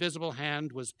says the invisible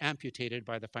hand was amputated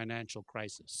by the financial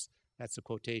crisis. That's a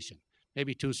quotation,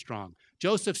 maybe too strong.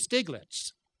 Joseph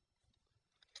Stiglitz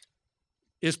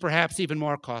is perhaps even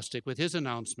more caustic with his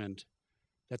announcement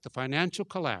that the financial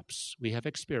collapse we have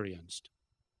experienced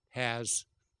has,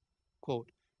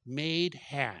 quote, made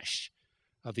hash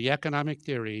of the economic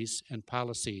theories and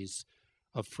policies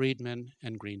of Friedman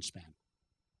and Greenspan.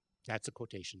 That's a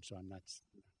quotation, so I'm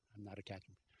not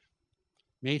attacking.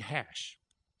 Made hash.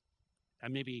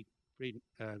 And maybe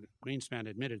Greenspan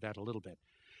admitted that a little bit.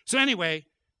 So anyway,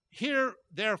 here,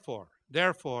 therefore,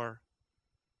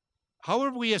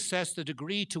 however we assess the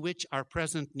degree to which our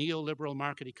present neoliberal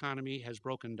market economy has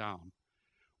broken down,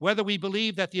 whether we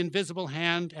believe that the invisible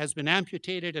hand has been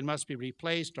amputated and must be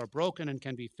replaced, or broken and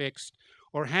can be fixed,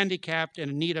 or handicapped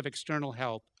and in need of external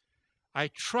help,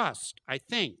 I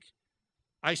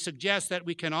suggest that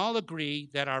we can all agree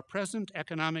that our present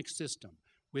economic system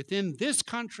within this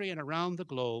country and around the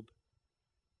globe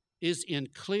is in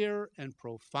clear and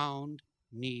profound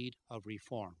need of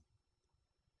reform.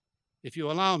 If you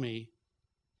allow me,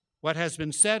 what has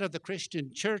been said of the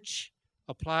Christian church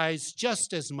applies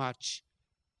just as much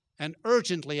and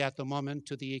urgently at the moment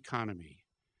to the economy.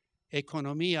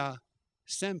 Economia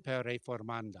semper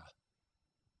reformanda.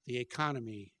 The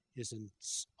economy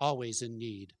is always in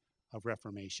need of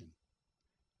reformation,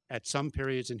 at some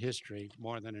periods in history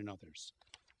more than in others.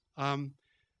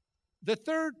 The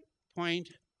third point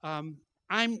I'm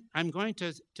going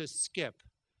to skip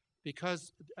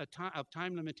because of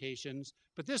time limitations,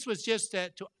 but this was just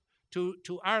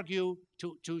to argue,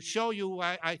 to show you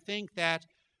why I think that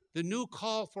the new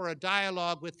call for a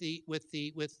dialogue with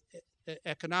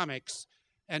economics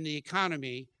and the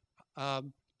economy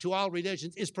to all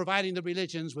religions is providing the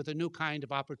religions with a new kind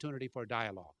of opportunity for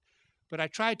dialogue. But I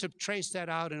tried to trace that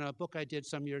out in a book I did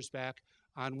some years back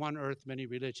on One Earth, Many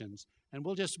Religions, and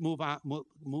we'll just move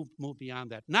beyond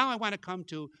that. Now I want to come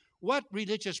to what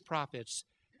religious prophets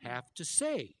have to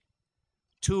say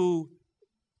to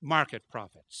market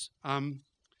prophets. And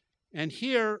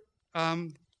here,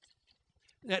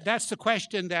 that's the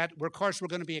question that, of course, we're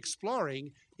going to be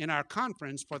exploring in our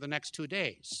conference for the next 2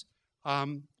 days.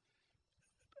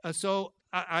 So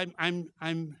I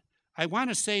want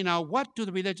to say now, what do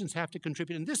the religions have to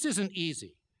contribute? And this isn't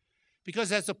easy,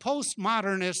 because as the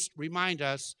postmodernists remind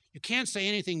us, you can't say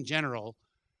anything general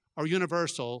or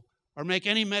universal or make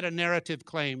any meta-narrative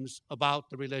claims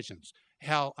about the religions.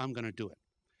 Hell, I'm going to do it.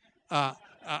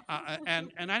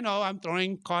 And I know I'm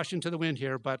throwing caution to the wind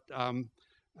here, but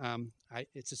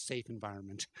it's a safe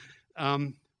environment.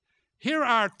 Here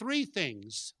are 3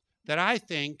 things that I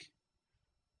think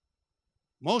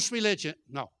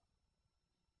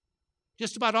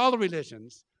just about all the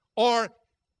religions, or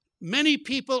many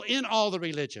people in all the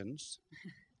religions,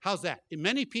 how's that?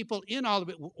 Many people in all of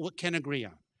it can agree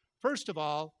on. First of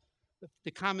all, the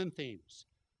common themes.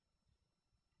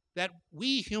 That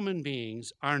we human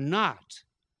beings are not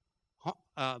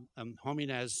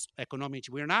homines economici.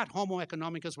 We're not homo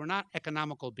economicus. We're not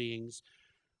economical beings.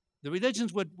 The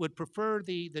religions would prefer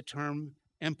the term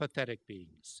empathetic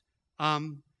beings.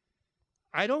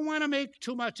 I don't want to make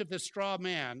too much of this straw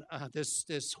man,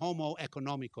 this homo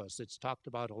economicus. It's talked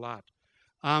about a lot.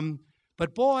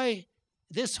 But boy,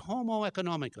 this homo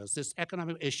economicus, this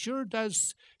economic, it sure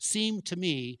does seem to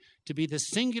me to be the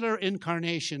singular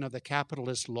incarnation of the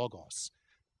capitalist logos.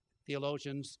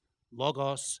 Theologians,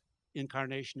 logos,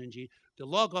 incarnation in G. The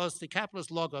logos, the capitalist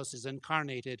logos, is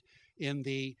incarnated in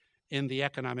the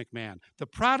economic man. The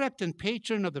product and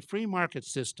patron of the free market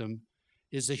system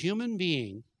is a human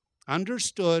being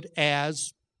understood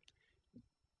as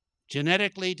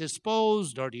genetically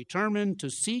disposed or determined to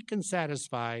seek and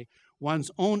satisfy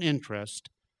one's own interest,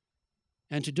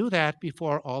 and to do that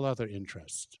before all other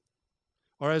interests.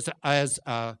 Or as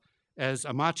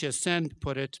Amartya Sen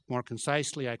put it more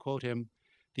concisely, I quote him,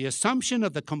 "The assumption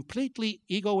of the completely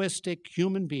egoistic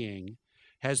human being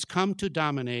has come to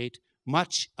dominate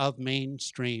much of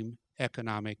mainstream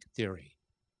economic theory."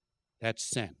 That's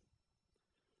Sen.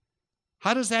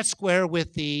 How does that square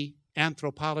with the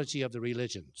anthropology of the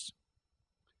religions?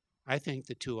 I think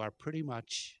the two are pretty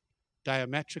much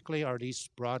diametrically, or at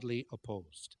least broadly,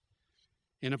 opposed.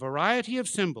 In a variety of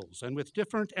symbols and with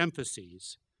different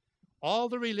emphases, all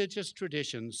the religious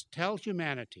traditions tell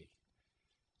humanity,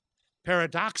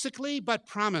 paradoxically but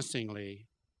promisingly,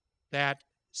 that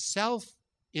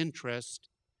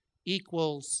self-interest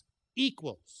equals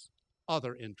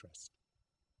other interest.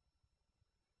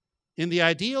 In the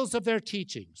ideals of their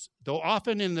teachings, though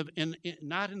often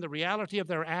not in the reality of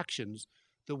their actions,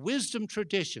 the wisdom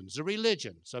traditions, the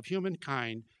religions of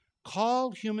humankind,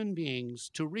 call human beings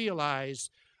to realize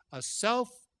a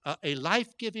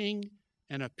life-giving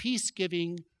and a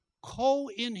peace-giving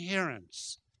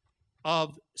co-inherence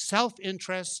of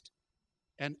self-interest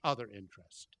and other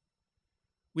interest.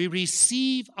 We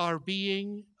receive our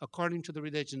being, according to the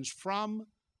religions, from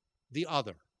the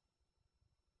other.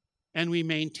 And we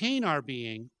maintain our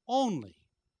being only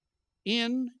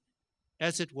in,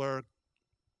 as it were,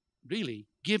 really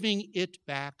giving it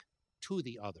back to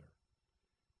the other.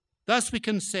 Thus we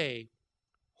can say,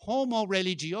 homo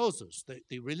religiosus,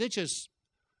 the religious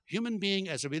human being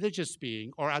as a religious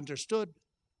being, or understood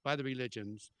by the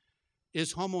religions,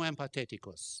 is homo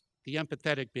empatheticus, the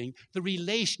empathetic being, the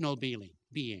relational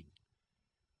being.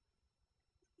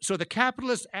 So the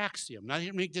capitalist axiom, now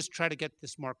let me just try to get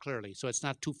this more clearly so it's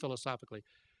not too philosophically.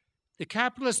 The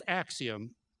capitalist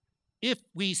axiom, if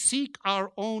we seek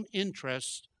our own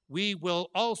interest, we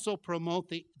will also promote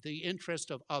the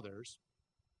interest of others,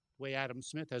 the way Adam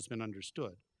Smith has been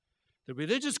understood. The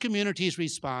religious communities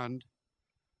respond,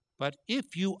 but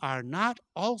if you are not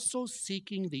also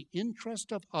seeking the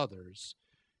interest of others,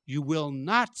 you will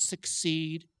not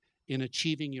succeed in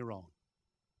achieving your own.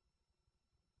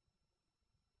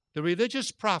 The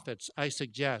religious prophets, I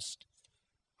suggest,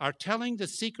 are telling the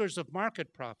seekers of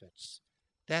market profits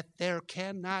that there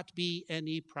cannot be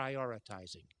any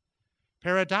prioritizing.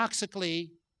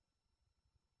 Paradoxically,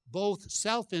 both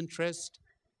self-interest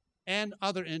and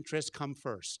other interests come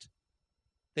first.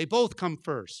 They both come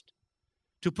first.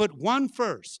 To put one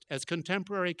first, as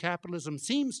contemporary capitalism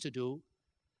seems to do,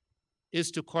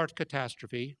 is to court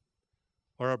catastrophe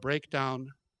or a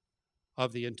breakdown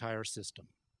of the entire system.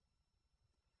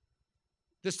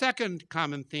 The second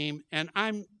common theme, and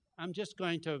I'm just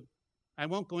going to, I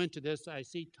won't go into this, I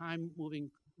see time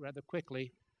moving rather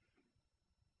quickly.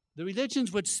 The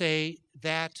religions would say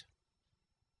that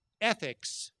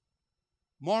ethics,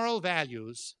 moral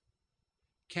values,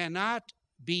 cannot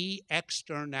be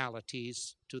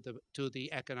externalities to the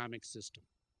economic system.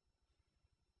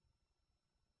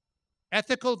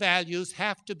 Ethical values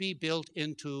have to be built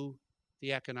into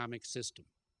the economic system.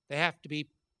 They have to be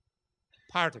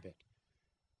part of it.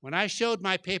 When I showed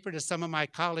my paper to some of my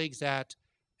colleagues at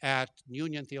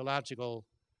Union Theological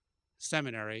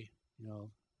Seminary,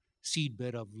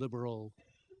 seedbed of liberal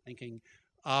thinking,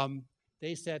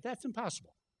 they said, that's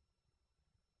impossible.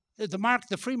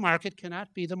 The free market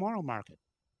cannot be the moral market.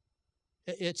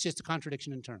 It's just a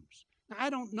contradiction in terms. Now, I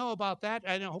don't know about that.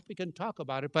 I hope we can talk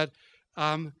about it, but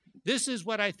this is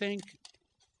what I think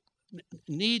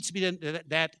needs to be,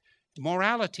 that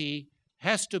morality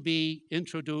has to be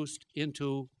introduced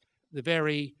into the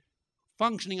very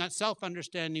functioning,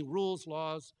 self-understanding rules,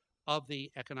 laws of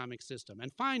the economic system.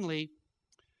 And finally,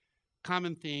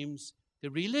 common themes,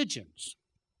 the religions,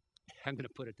 I'm going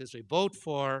to put it this way, vote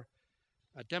for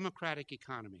a democratic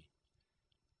economy.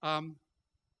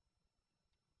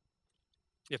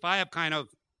 If I have kind of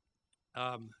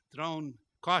thrown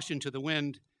caution to the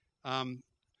wind,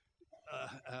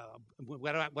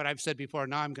 what I've said before,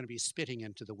 now I'm going to be spitting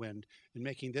into the wind and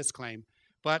making this claim.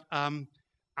 But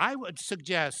I would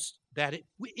suggest that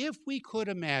if we could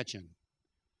imagine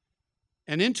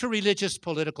an interreligious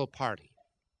political party,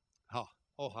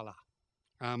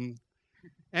 and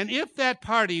if that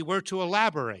party were to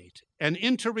elaborate an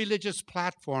interreligious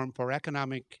platform for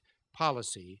economic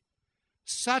policy,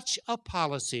 such a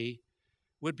policy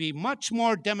would be much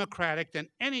more democratic than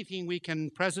anything we can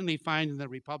presently find in the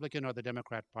Republican or the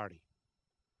Democrat Party.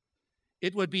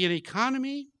 It would be an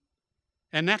economy,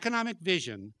 an economic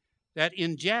vision that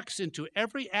injects into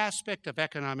every aspect of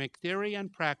economic theory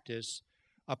and practice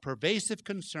a pervasive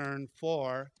concern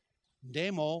for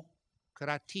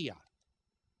demokratia,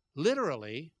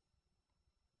 literally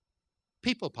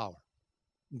people power.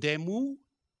 Demu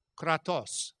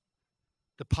kratos,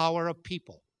 the power of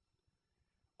people.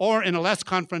 Or in a less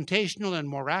confrontational and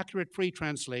more accurate free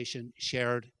translation,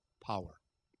 shared power.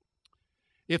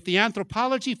 If the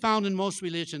anthropology found in most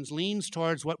religions leans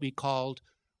towards what we called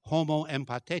homo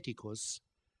empatheticus,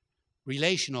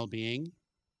 relational being,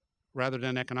 rather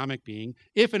than economic being,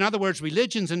 if, in other words,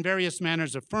 religions in various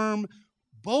manners affirm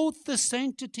both the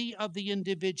sanctity of the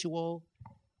individual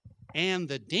and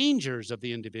the dangers of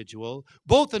the individual,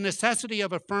 both the necessity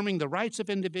of affirming the rights of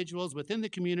individuals within the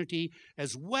community,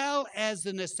 as well as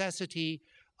the necessity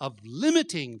of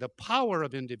limiting the power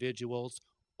of individuals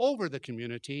over the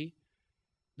community,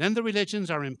 then the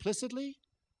religions are implicitly,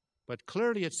 but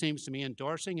clearly, it seems to me,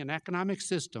 endorsing an economic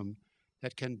system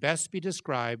that can best be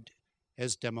described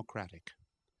as democratic.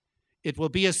 It will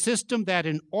be a system that,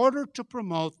 in order to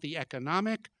promote the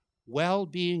economic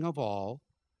well-being of all,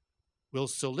 will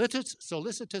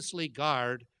solicitously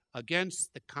guard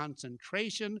against the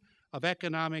concentration of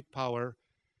economic power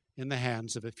in the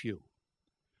hands of a few.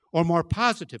 Or more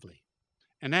positively,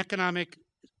 an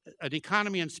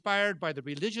economy inspired by the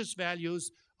religious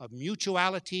values of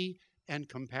mutuality and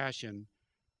compassion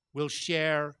will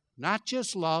share not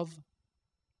just love,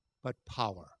 but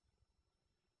power.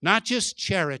 Not just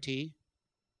charity,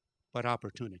 but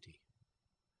opportunity.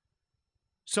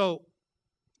 So,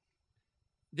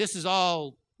 this is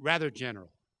all rather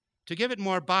general. To give it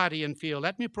more body and feel,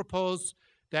 let me propose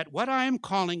that what I am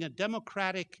calling a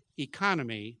democratic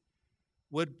economy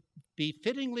would be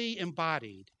fittingly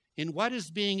embodied in what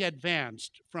is being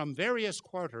advanced from various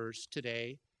quarters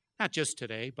today, not just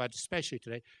today, but especially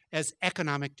today, as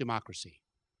economic democracy.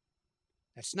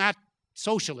 It's not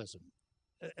socialism.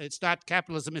 It's not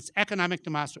capitalism. It's economic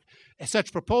democracy.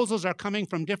 Such proposals are coming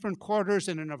from different quarters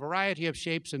and in a variety of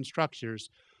shapes and structures.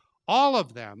 All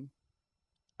of them,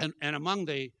 and among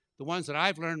the ones that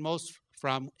I've learned most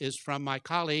from, is from my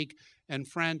colleague and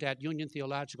friend at Union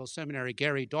Theological Seminary,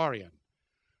 Gary Dorian,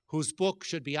 whose book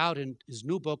should be out his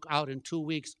new book out in 2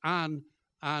 weeks on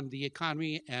the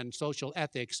economy and social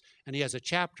ethics, and he has a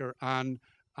chapter on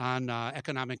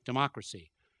economic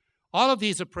democracy. All of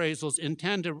these appraisals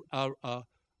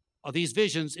these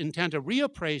visions intend a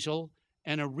reappraisal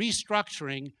and a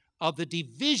restructuring of the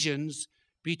divisions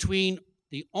between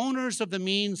the owners of the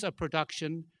means of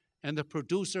production and the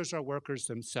producers or workers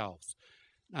themselves.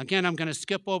 Again, I'm going to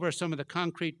skip over some of the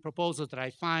concrete proposals that I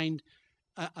find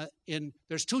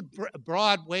there's two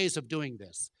broad ways of doing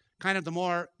this. Kind of the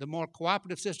more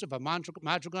cooperative system of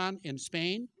Mondragon in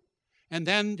Spain, and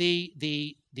then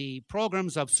the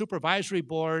programs of supervisory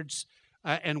boards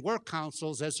and work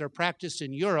councils as they're practiced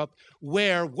in Europe,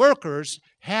 where workers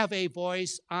have a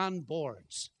voice on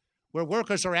boards, where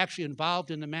workers are actually involved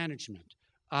in the management.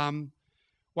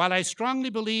 While I strongly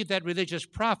believe that religious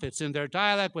prophets in their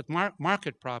dialogue with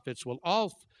market prophets will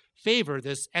all favor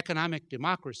this economic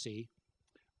democracy,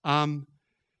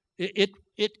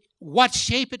 what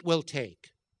shape it will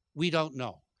take, we don't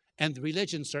know. And the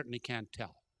religion certainly can't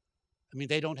tell. I mean,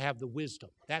 they don't have the wisdom.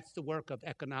 That's the work of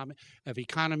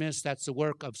economists. That's the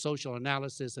work of social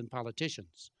analysis and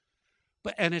politicians.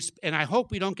 And I hope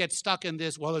we don't get stuck in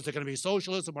this, well, is it going to be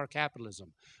socialism or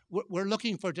capitalism? We're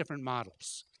looking for different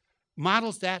models.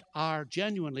 Models that are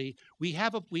genuinely, we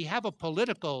have a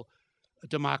political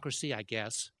democracy, I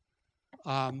guess.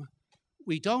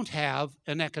 We don't have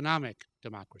an economic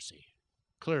democracy,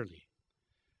 clearly.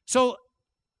 So,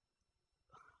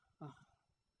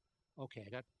 okay, I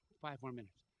got 5 more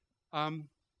minutes.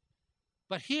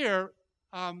 But here,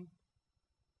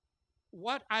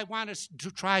 what I want us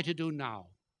to try to do now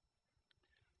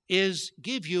is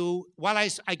give you, while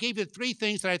I gave you 3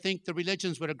 things that I think the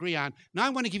religions would agree on, now I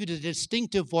want to give you the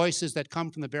distinctive voices that come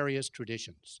from the various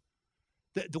traditions.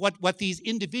 What these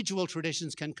individual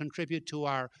traditions can contribute to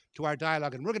our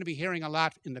dialogue, and we're going to be hearing a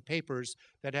lot in the papers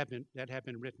that have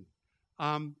been written.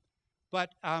 One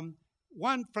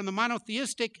from the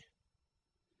monotheistic.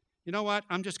 You know what?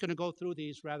 I'm just going to go through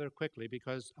these rather quickly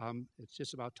because it's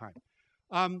just about time.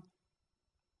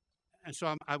 And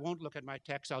so I won't look at my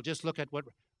text. I'll just look at what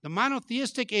the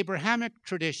monotheistic Abrahamic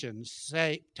traditions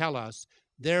tell us.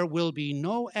 There will be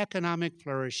no economic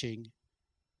flourishing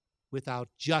without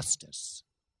justice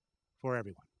for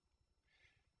everyone.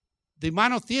 The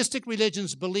monotheistic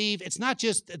religions believe it's not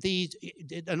just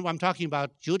and I'm talking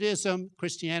about Judaism,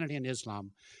 Christianity, and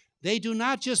Islam. They do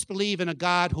not just believe in a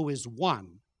God who is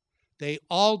one. They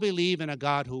all believe in a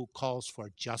God who calls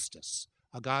for justice,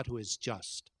 a God who is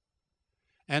just.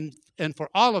 And for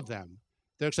all of them,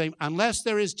 they're saying, unless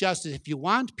there is justice, if you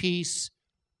want peace,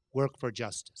 work for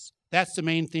justice. That's the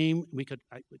main theme. We could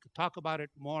talk about it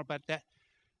more, but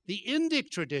the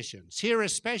Indic traditions, here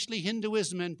especially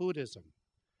Hinduism and Buddhism,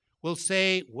 will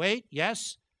say, wait,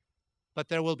 yes, but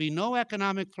there will be no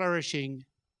economic flourishing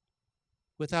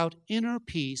without inner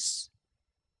peace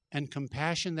and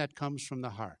compassion that comes from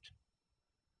the heart,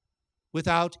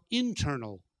 without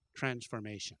internal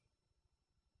transformation.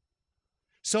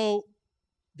 So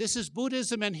this is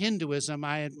Buddhism and Hinduism.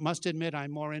 I must admit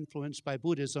I'm more influenced by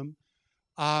Buddhism.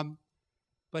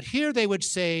 But here they would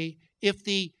say, if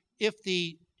the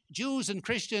Jews and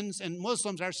Christians and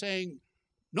Muslims are saying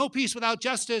no peace without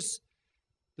justice,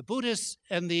 the Buddhists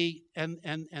and the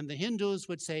Hindus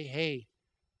would say, hey,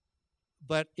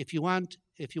 but if you want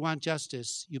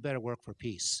justice, you better work for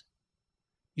peace.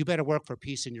 You better work for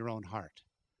peace in your own heart.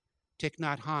 Thich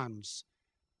Nhat Hanh's,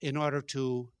 in order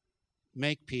to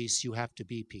make peace, you have to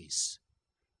be peace.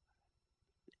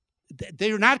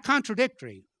 They're not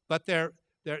contradictory, but they're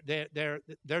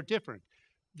different.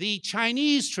 The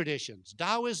Chinese traditions,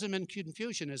 Taoism and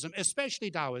Confucianism, especially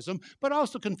Taoism, but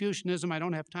also Confucianism, I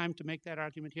don't have time to make that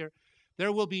argument here.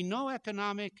 There will be no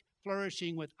economic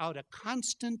flourishing without a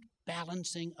constant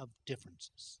balancing of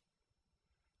differences.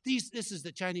 This is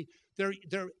the Chinese.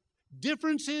 Their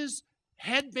differences,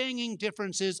 head-banging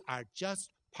differences, are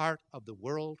just part of the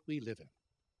world we live in.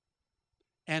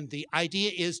 And the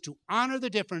idea is to honor the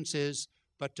differences,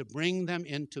 but to bring them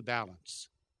into balance.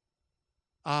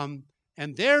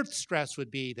 And their stress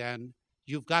would be then,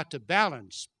 you've got to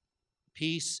balance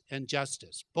peace and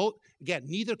justice. Both, again,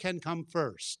 neither can come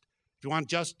first. If you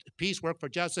want peace, work for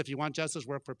justice. If you want justice,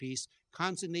 work for peace.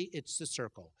 Constantly, it's the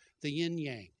circle, the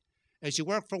yin-yang. As you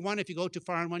work for one, if you go too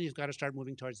far on one, you've got to start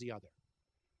moving towards the other.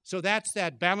 So that's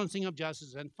that balancing of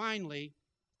justice. And finally,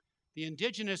 the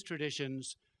indigenous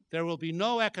traditions, there will be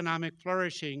no economic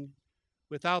flourishing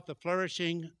without the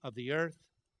flourishing of the earth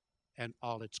and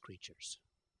all its creatures.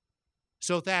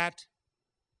 So that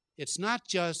it's not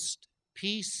just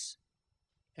peace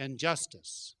and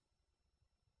justice,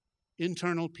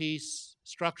 internal peace,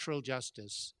 structural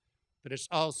justice, but it's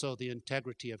also the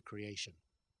integrity of creation.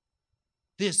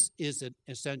 This is an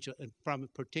essential, and from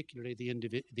particularly the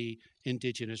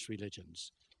indigenous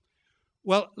religions.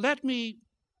 Well, let me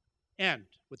end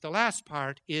with the last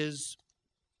part is,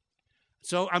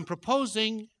 so I'm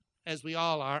proposing, as we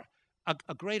all are,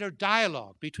 a greater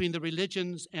dialogue between the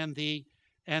religions and the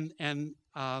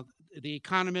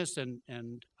economists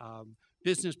and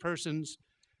business persons,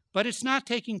 but it's not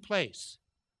taking place.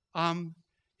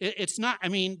 It's not. I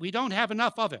mean, we don't have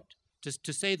enough of it,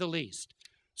 to say the least.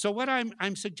 So what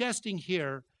I'm suggesting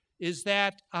here is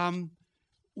that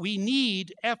we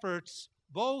need efforts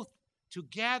both to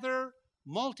gather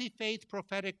multi-faith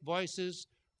prophetic voices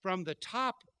from the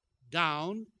top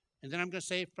down, and then I'm going to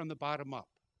say from the bottom up.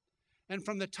 And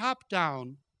from the top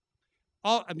down,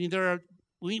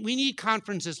 we need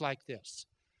conferences like this.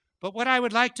 But what I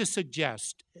would like to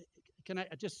suggest, can I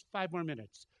just 5 more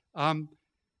minutes?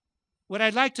 What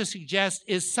I'd like to suggest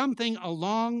is something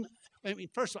along.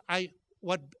 First of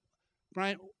all,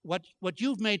 Brian, what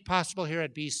you've made possible here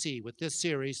at BC with this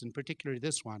series, and particularly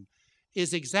this one,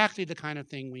 is exactly the kind of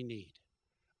thing we need.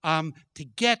 To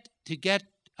get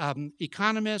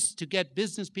economists, to get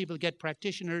business people, to get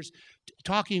practitioners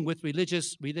talking with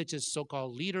religious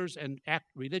so-called leaders and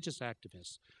religious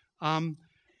activists.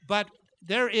 But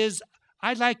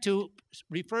I'd like to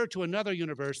refer to another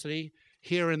university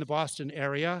here in the Boston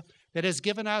area that has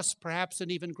given us perhaps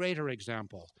an even greater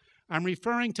example. I'm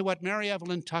referring to what Mary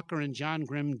Evelyn Tucker and John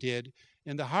Grimm did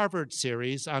in the Harvard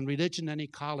series on religion and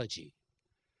ecology.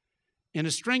 In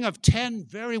a string of 10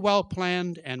 very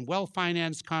well-planned and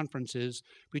well-financed conferences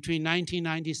between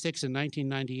 1996 and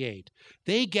 1998,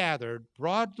 they gathered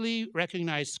broadly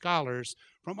recognized scholars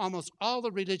from almost all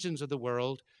the religions of the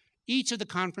world. Each of the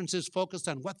conferences focused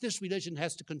on what this religion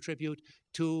has to contribute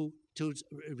to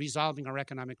resolving our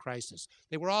economic crisis.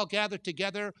 They were all gathered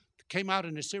together, came out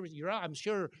in a series. I'm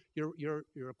sure you're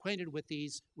acquainted with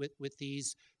these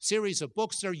series of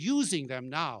books. They're using them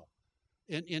now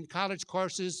in college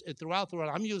courses throughout the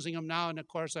world. I'm using them now in a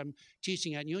course I'm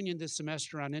teaching at Union this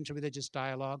semester on interreligious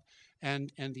dialogue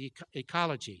and the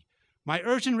ecology. My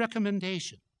urgent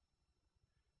recommendation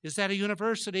is that a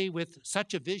university with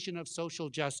such a vision of social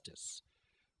justice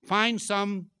find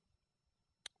some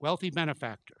wealthy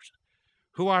benefactors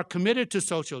who are committed to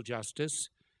social justice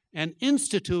and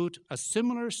institute a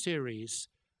similar series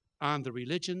on the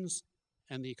religions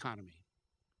and the economy.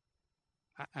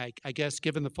 I guess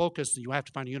given the focus, you have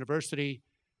to find a university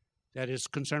that is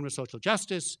concerned with social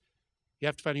justice. You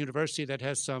have to find a university that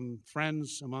has some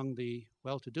friends among the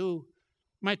well-to-do.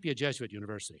 Might be a Jesuit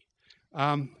university.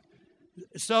 From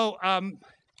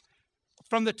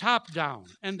the top down,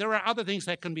 and there are other things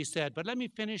that can be said, but let me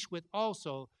finish with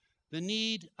also the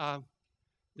need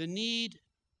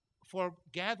for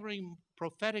gathering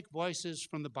prophetic voices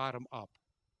from the bottom up.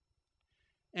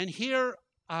 And here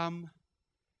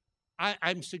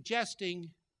I'm suggesting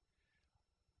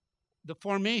the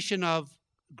formation of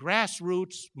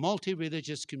grassroots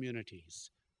multi-religious communities,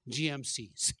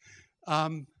 GMCs.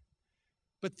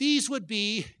 But these would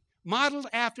be modeled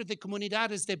after the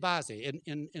comunidades de base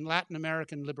in Latin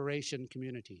American liberation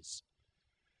communities.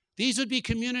 These would be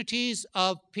communities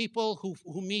of people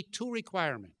who meet 2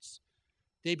 requirements.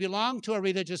 They belong to a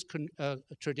religious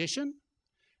tradition,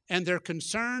 and they're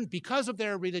concerned, because of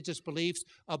their religious beliefs,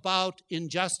 about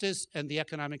injustice and the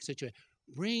economic situation.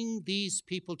 Bring these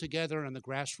people together on the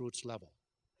grassroots level.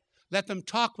 Let them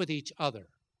talk with each other.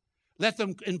 Let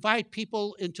them invite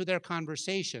people into their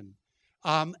conversation.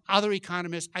 Other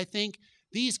economists, I think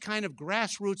these kind of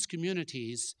grassroots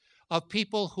communities of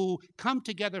people who come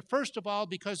together, first of all,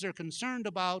 because they're concerned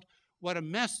about what a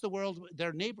mess the world,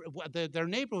 their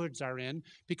neighborhoods are in,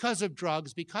 because of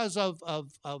drugs, because of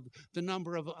the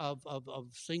number of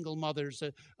single mothers.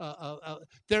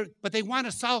 But they want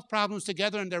to solve problems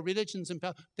together, and their religions,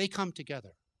 they come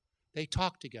together. They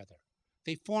talk together.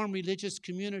 They form religious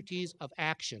communities of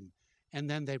action, and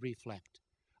then they reflect.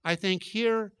 I think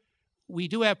here we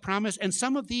do have promise, and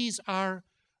some of these are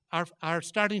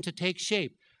starting to take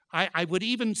shape. I would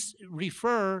even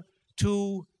refer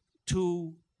to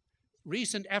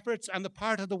recent efforts on the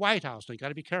part of the White House. Now, you got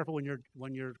to be careful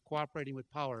when you're cooperating with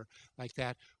power like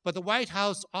that. But the White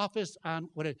House Office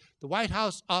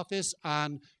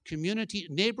on Community,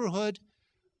 Neighborhood,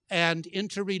 and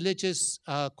Interreligious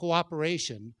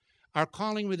Cooperation are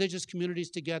calling religious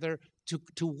communities together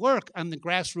to work on the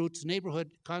grassroots neighborhood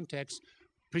context,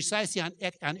 precisely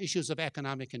on issues of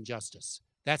economic injustice.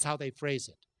 That's how they phrase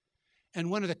it. And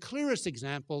one of the clearest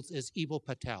examples is Ivo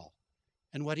Patel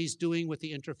and what he's doing with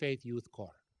the Interfaith Youth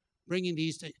Corps, bringing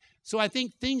these to. So I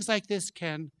think things like this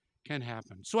can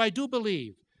happen. So I do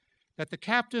believe that the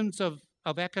captains of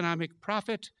economic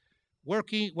profit,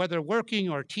 whether working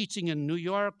or teaching in New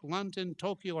York, London,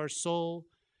 Tokyo, or Seoul,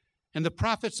 and the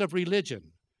prophets of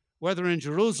religion, whether in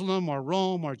Jerusalem or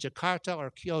Rome or Jakarta or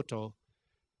Kyoto,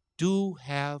 do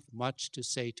have much to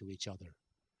say to each other.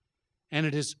 And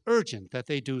it is urgent that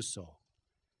they do so.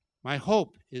 My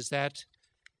hope is that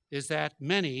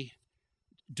many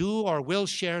do or will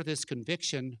share this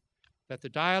conviction that the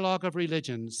dialogue of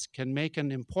religions can make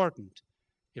an important,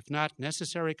 if not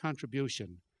necessary,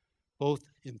 contribution, both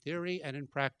in theory and in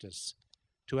practice,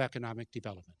 to economic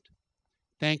development.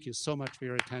 Thank you so much for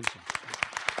your attention.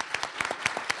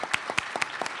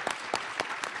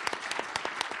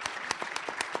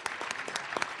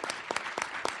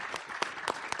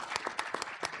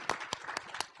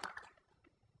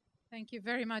 Thank you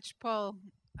very much, Paul.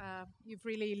 You've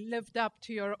really lived up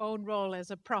to your own role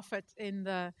as a prophet in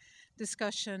the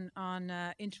discussion on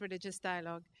interreligious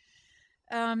dialogue.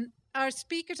 Our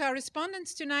speakers, our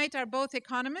respondents tonight are both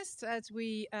economists, as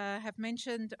we have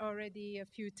mentioned already a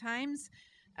few times.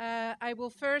 I will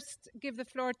first give the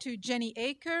floor to Jenny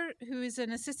Aker, who is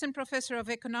an assistant professor of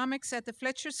economics at the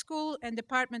Fletcher School and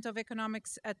Department of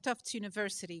Economics at Tufts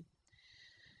University.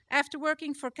 After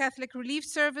working for Catholic Relief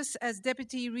Service as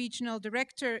Deputy Regional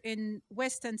Director in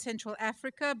West and Central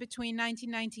Africa between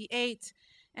 1998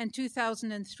 and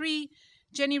 2003,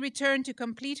 Jenny returned to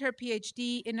complete her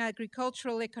PhD in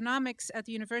agricultural economics at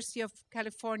the University of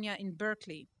California in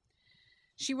Berkeley.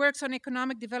 She works on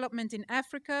economic development in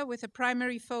Africa with a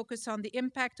primary focus on the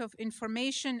impact of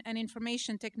information and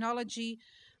information technology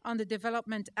on the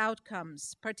development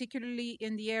outcomes, particularly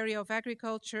in the area of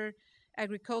agriculture,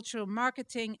 agricultural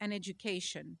marketing, and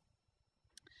education.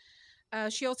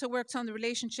 She also works on the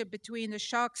relationship between the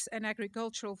shocks and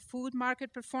agricultural food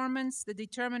market performance, the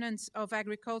determinants of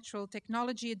agricultural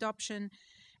technology adoption,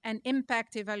 and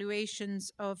impact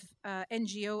evaluations of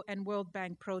NGO and World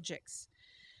Bank projects.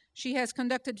 She has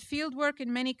conducted fieldwork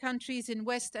in many countries in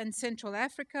West and Central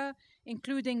Africa,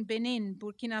 including Benin,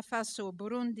 Burkina Faso,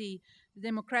 Burundi, the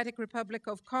Democratic Republic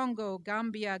of Congo,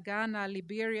 Gambia, Ghana,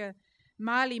 Liberia,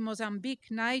 Mali, Mozambique,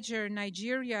 Niger,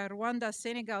 Nigeria, Rwanda,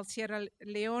 Senegal, Sierra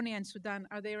Leone, and Sudan.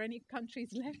 Are there any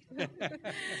countries left?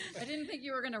 I didn't think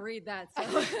you were going to read that.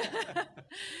 So.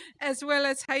 As well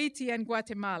as Haiti and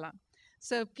Guatemala.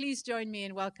 So please join me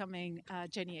in welcoming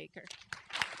Jenny Aker.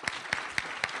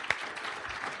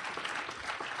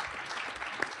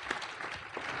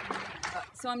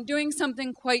 So I'm doing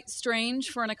something quite strange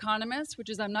for an economist, which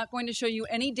is I'm not going to show you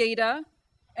any data,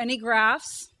 any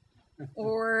graphs,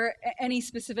 or any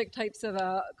specific types of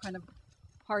kind of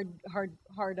hard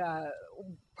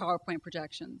PowerPoint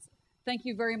projections. Thank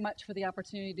you very much for the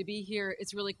opportunity to be here.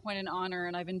 It's really quite an honor,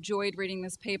 and I've enjoyed reading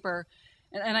this paper.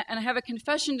 And I have a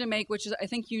confession to make, which is I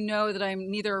think you know that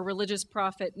I'm neither a religious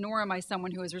prophet nor am I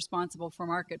someone who is responsible for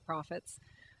market profits.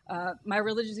 My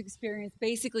religious experience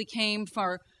basically came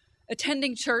for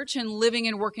attending church and living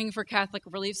and working for Catholic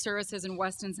Relief Services in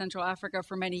West and Central Africa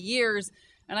for many years.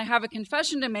 And I have a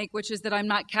confession to make, which is that I'm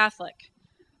not Catholic.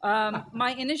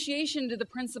 My initiation to the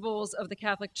principles of the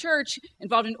Catholic Church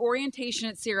involved an orientation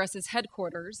at CRS's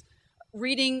headquarters,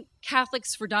 reading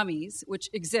Catholics for Dummies, which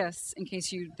exists, in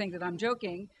case you think that I'm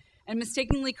joking, and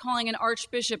mistakenly calling an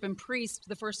archbishop and priest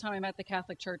the first time I met the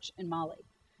Catholic Church in Mali.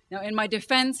 Now, in my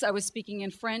defense, I was speaking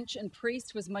in French, and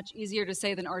priest was much easier to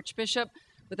say than archbishop,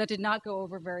 but that did not go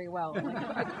over very well.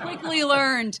 I quickly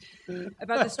learned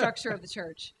about the structure of the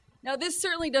church. Now, this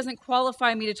certainly doesn't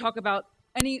qualify me to talk about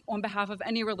on behalf of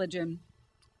any religion,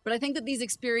 but I think that these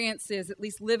experiences, at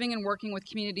least living and working with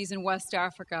communities in West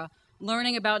Africa,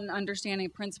 learning about and understanding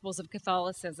principles of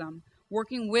Catholicism,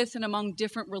 working with and among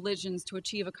different religions to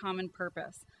achieve a common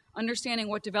purpose, understanding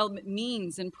what development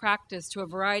means in practice to a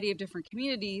variety of different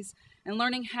communities, and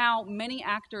learning how many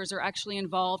actors are actually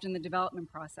involved in the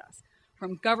development process,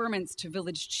 from governments to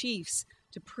village chiefs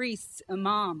to priests,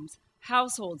 imams,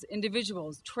 households,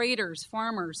 individuals, traders,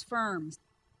 farmers, firms.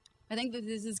 I think that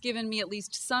this has given me at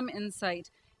least some insight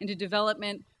into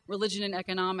development, religion, and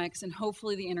economics, and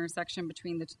hopefully the intersection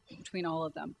between all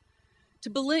of them. To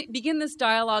begin this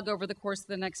dialogue over the course of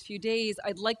the next few days,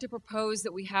 I'd like to propose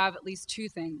that we have at least two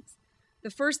things.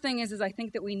 The first thing is I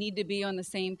think that we need to be on the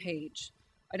same page.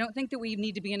 I don't think that we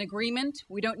need to be in agreement.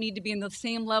 We don't need to be in the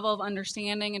same level of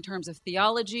understanding in terms of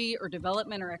theology or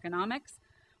development or economics.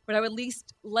 But I would at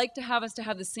least like to have us to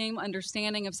have the same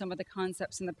understanding of some of the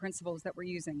concepts and the principles that we're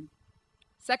using.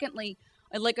 Secondly,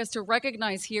 I'd like us to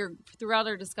recognize here throughout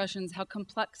our discussions how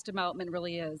complex development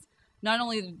really is. Not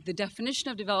only the definition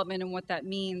of development and what that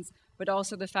means, but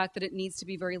also the fact that it needs to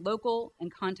be very local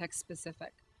and context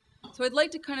specific. So I'd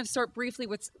like to kind of start briefly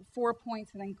with 4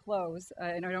 points and then close,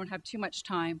 and I don't have too much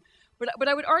time. But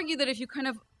I would argue that if you kind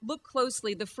of look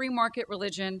closely, the free market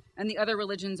religion and the other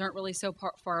religions aren't really so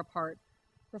far apart.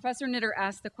 Professor Knitter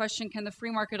asked the question, can the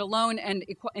free market alone end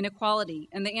inequality?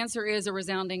 And the answer is a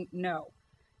resounding no.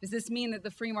 Does this mean that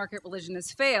the free market religion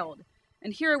has failed?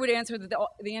 And here I would answer that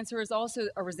the answer is also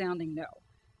a resounding no.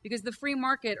 Because the free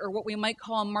market, or what we might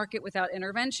call a market without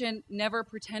intervention, never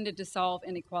pretended to solve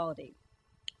inequality.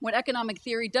 What economic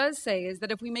theory does say is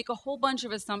that if we make a whole bunch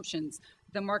of assumptions,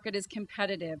 the market is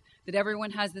competitive, that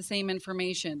everyone has the same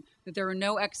information, that there are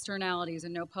no externalities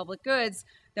and no public goods,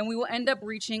 then we will end up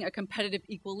reaching a competitive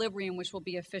equilibrium which will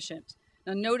be efficient.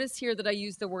 Now notice here that I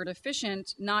use the word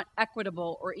efficient, not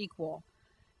equitable or equal.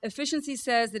 Efficiency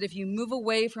says that if you move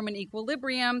away from an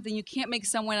equilibrium, then you can't make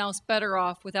someone else better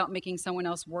off without making someone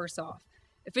else worse off.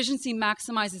 Efficiency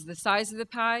maximizes the size of the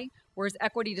pie, whereas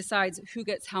equity decides who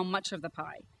gets how much of the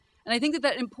pie. And I think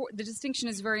that the distinction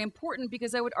is very important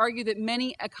because I would argue that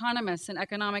many economists in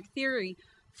economic theory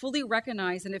fully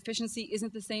recognize that efficiency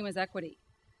isn't the same as equity,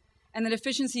 and that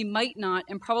efficiency might not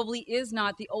and probably is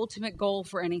not the ultimate goal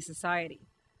for any society.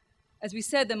 As we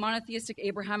said, the monotheistic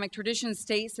Abrahamic tradition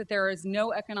states that there is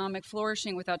no economic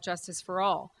flourishing without justice for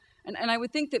all. And I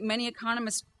would think that many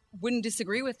economists wouldn't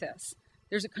disagree with this.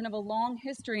 There's a kind of a long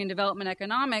history in development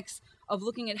economics of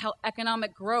looking at how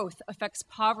economic growth affects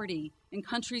poverty in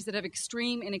countries that have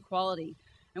extreme inequality.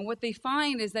 And what they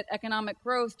find is that economic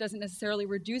growth doesn't necessarily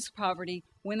reduce poverty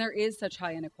when there is such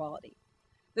high inequality.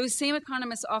 Those same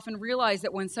economists often realize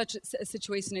that when such a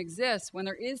situation exists, when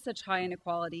there is such high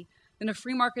inequality, then a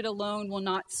free market alone will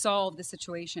not solve the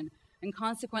situation, and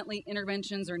consequently,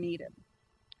 interventions are needed.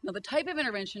 Now, the type of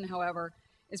intervention, however,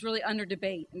 is really under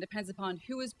debate and depends upon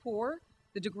who is poor,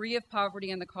 the degree of poverty,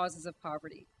 and the causes of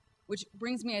poverty. Which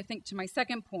brings me, I think, to my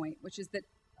second point, which is that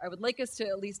I would like us to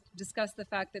at least discuss the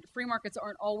fact that free markets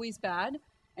aren't always bad,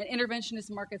 and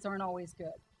interventionist markets aren't always good.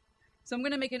 So I'm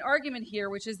going to make an argument here,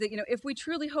 which is that, if we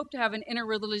truly hope to have an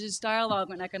interreligious dialogue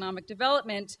on economic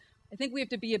development, I think we have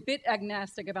to be a bit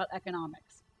agnostic about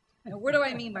economics. Now, what do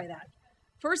I mean by that?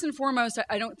 First and foremost,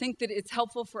 I don't think that it's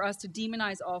helpful for us to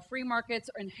demonize all free markets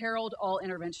and herald all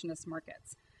interventionist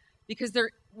markets, because there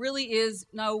really is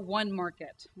no one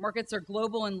market. Markets are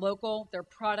global and local, they're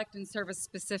product and service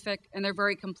specific, and they're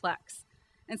very complex.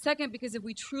 And second, because if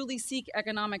we truly seek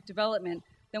economic development,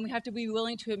 then we have to be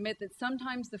willing to admit that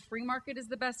sometimes the free market is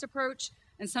the best approach,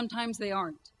 and sometimes they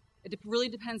aren't. It really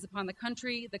depends upon the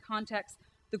country, the context,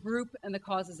 the group, and the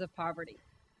causes of poverty.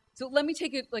 So let me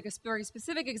take a very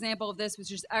specific example of this,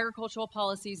 which is agricultural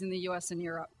policies in the US and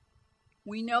Europe.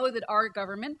 We know that our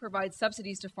government provides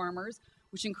subsidies to farmers,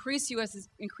 which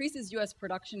increases US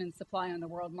production and supply on the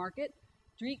world market,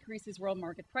 decreases world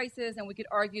market prices, and we could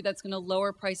argue that's going to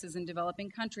lower prices in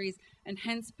developing countries and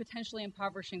hence potentially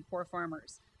impoverishing poor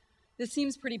farmers. This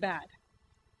seems pretty bad.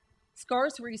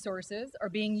 Scarce resources are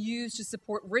being used to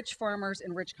support rich farmers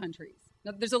in rich countries.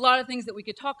 Now, there's a lot of things that we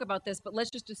could talk about this, but let's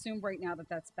just assume right now that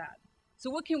that's bad. So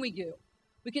what can we do?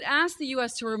 We could ask the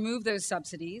U.S. to remove those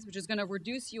subsidies, which is going to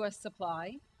reduce U.S.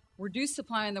 supply, reduce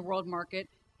supply in the world market,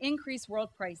 increase world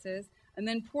prices, and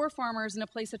then poor farmers in a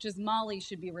place such as Mali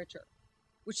should be richer,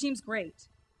 which seems great.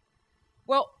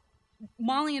 Well,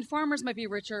 Malian farmers might be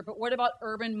richer, but what about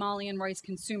urban Malian rice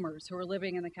consumers who are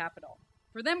living in the capital?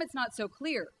 For them, it's not so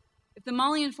clear. If the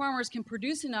Malian farmers can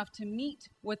produce enough to meet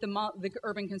what the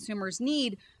urban consumers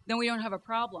need, then we don't have a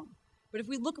problem. But if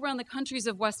we look around the countries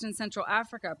of West and Central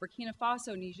Africa, Burkina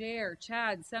Faso, Niger,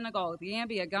 Chad, Senegal,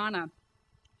 Gambia, Ghana,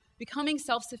 becoming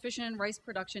self-sufficient in rice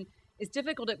production is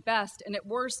difficult at best, and at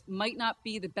worst might not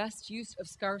be the best use of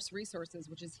scarce resources,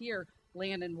 which is here,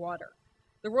 land and water.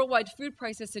 The worldwide food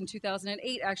crisis in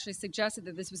 2008 actually suggested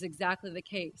that this was exactly the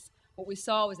case. What we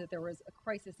saw was that there was a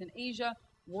crisis in Asia,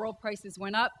 world prices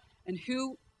went up, and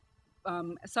who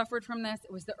suffered from this?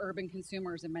 It was the urban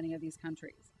consumers in many of these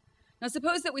countries. Now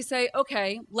suppose that we say,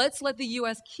 okay, let's let the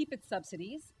US keep its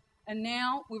subsidies, and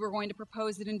now we were going to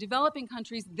propose that in developing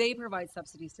countries, they provide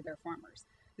subsidies to their farmers.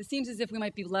 This seems as if we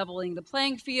might be leveling the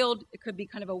playing field. It could be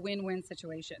kind of a win-win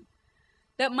situation.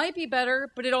 That might be better,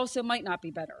 but it also might not be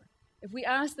better. If we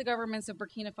ask the governments of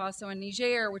Burkina Faso and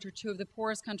Niger, which are two of the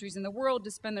poorest countries in the world,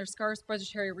 to spend their scarce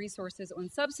budgetary resources on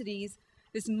subsidies,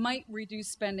 this might reduce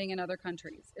spending in other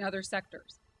countries, in other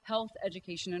sectors, health,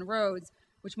 education, and roads,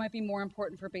 which might be more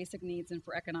important for basic needs and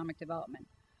for economic development.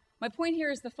 My point here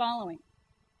is the following.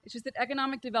 It's just that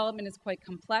economic development is quite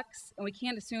complex, and we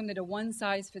can't assume that a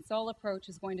one-size-fits-all approach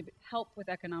is going to help with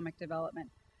economic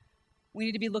development. We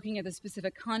need to be looking at the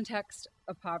specific context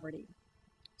of poverty.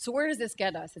 So where does this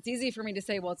get us? It's easy for me to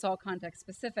say, well, it's all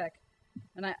context-specific.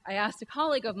 And I asked a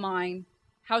colleague of mine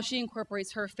how she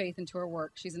incorporates her faith into her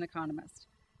work. She's an economist.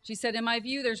 She said, in my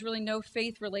view, there's really no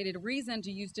faith-related reason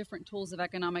to use different tools of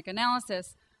economic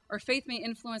analysis. Our faith may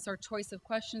influence our choice of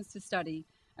questions to study,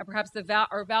 and perhaps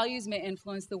our values may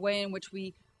influence the way in which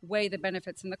we weigh the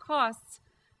benefits and the costs,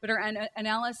 but our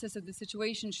analysis of the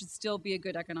situation should still be a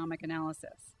good economic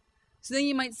analysis. So then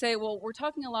you might say, well, we're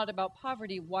talking a lot about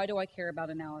poverty. Why do I care about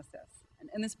analysis?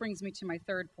 And this brings me to my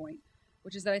third point,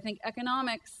 which is that I think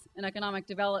economics and economic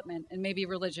development, and maybe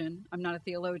religion, I'm not a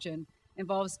theologian,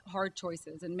 involves hard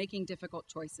choices and making difficult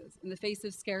choices. In the face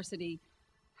of scarcity,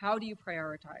 how do you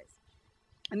prioritize?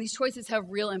 And these choices have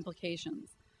real implications.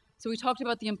 So we talked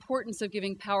about the importance of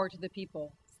giving power to the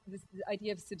people, this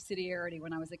idea of subsidiarity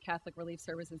when I was at Catholic Relief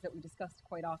Services that we discussed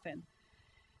quite often.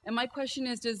 And my question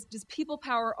is, does people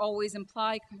power always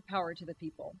imply power to the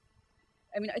people?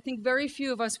 I mean, I think very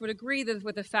few of us would agree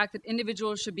with the fact that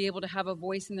individuals should be able to have a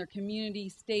voice in their community,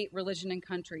 state, religion, and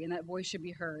country, and that voice should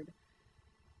be heard.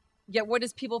 Yet what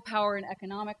does people power and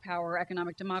economic power,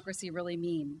 economic democracy really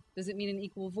mean? Does it mean an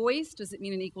equal voice? Does it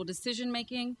mean an equal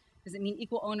decision-making? Does it mean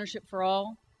equal ownership for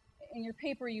all? In your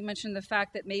paper, you mentioned the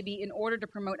fact that maybe in order to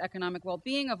promote economic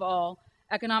well-being of all,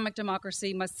 economic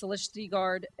democracy must solicitude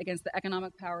guard against the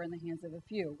economic power in the hands of a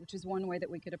few, which is one way that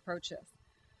we could approach this.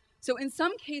 So in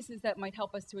some cases, that might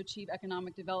help us to achieve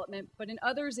economic development, but in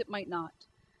others, it might not.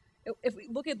 If we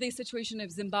look at the situation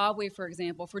of Zimbabwe, for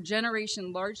example, for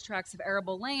generations, large tracts of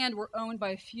arable land were owned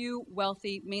by a few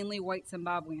wealthy, mainly white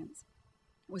Zimbabweans.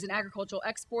 It was an agricultural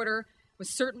exporter,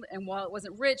 and while it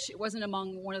wasn't rich, it wasn't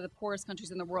among one of the poorest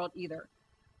countries in the world either.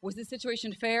 Was this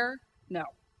situation fair? No,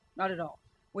 not at all.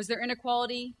 Was there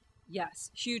inequality?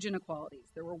 Yes, huge inequalities.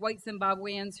 There were white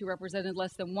Zimbabweans who represented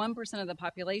less than 1% of the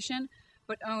population,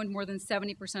 but owned more than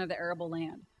 70% of the arable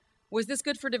land. Was this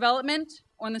good for development?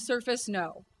 On the surface,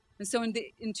 no. And so in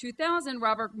 2000,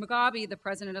 Robert Mugabe, the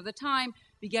president of the time,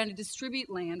 began to distribute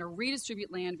land or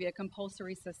redistribute land via a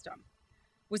compulsory system.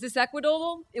 Was this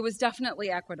equitable? It was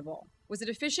definitely equitable. Was it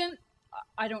efficient?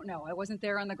 I don't know. I wasn't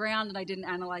there on the ground and I didn't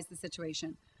analyze the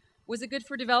situation. Was it good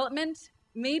for development?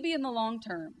 Maybe in the long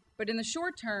term. But in the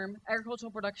short term,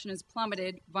 agricultural production has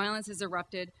plummeted, violence has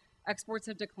erupted, exports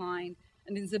have declined,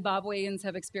 and then Zimbabweans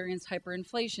have experienced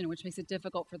hyperinflation, which makes it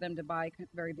difficult for them to buy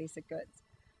very basic goods.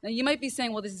 Now, you might be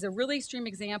saying, well, this is a really extreme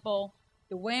example.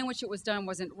 The way in which it was done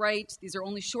wasn't right. These are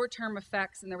only short-term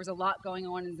effects, and there was a lot going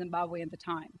on in Zimbabwe at the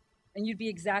time. And you'd be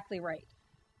exactly right.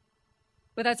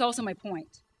 But that's also my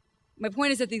point. My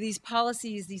point is that these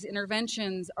policies, these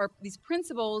interventions, these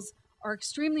principles are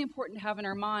extremely important to have in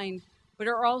our mind, but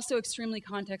are also extremely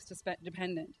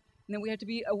context-dependent. And then we have to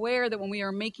be aware that when we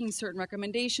are making certain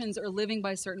recommendations or living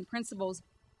by certain principles,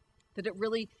 that it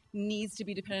really needs to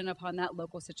be dependent upon that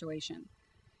local situation.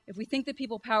 If we think that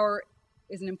people power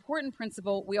is an important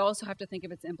principle, we also have to think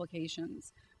of its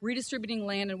implications. Redistributing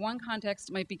land in one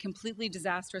context might be completely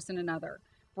disastrous in another.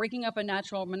 Breaking up a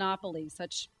natural monopoly,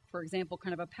 such, for example,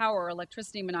 kind of a power or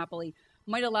electricity monopoly,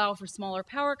 might allow for smaller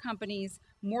power companies,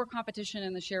 more competition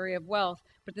in the sharing of wealth,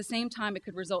 but at the same time it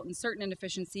could result in certain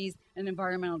inefficiencies and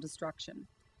environmental destruction.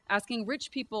 Asking rich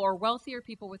people or wealthier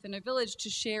people within a village to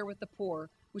share with the poor,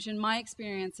 which in my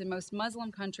experience in most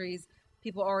Muslim countries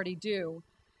people already do,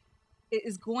 it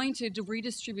is going to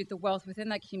redistribute the wealth within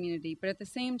that community, but at the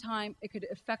same time, it could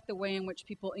affect the way in which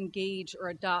people engage or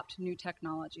adopt new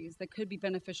technologies that could be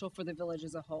beneficial for the village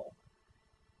as a whole.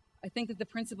 I think that the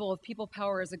principle of people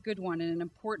power is a good one and an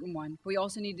important one, but we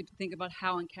also need to think about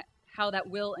how that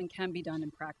will and can be done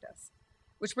in practice.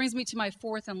 Which brings me to my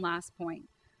fourth and last point.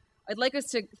 I'd like us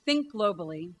to think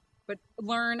globally, but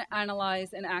learn,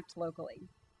 analyze, and act locally.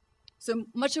 So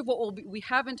much of what we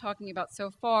have been talking about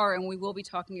so far and we will be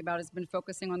talking about has been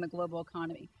focusing on the global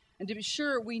economy. And to be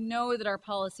sure, we know that our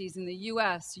policies in the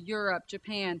US, Europe,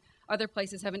 Japan, other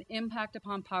places have an impact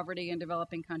upon poverty in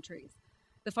developing countries.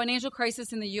 The financial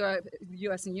crisis in the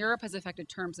US and Europe has affected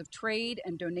terms of trade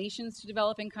and donations to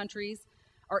developing countries.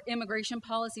 Our immigration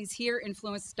policies here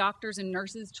influence doctors' and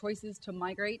nurses' choices to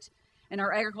migrate, and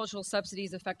our agricultural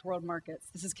subsidies affect world markets.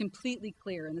 This is completely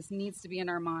clear, and this needs to be in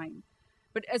our mind.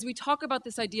 But as we talk about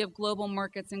this idea of global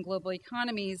markets and global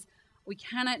economies, we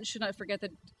cannot and should not forget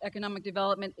that economic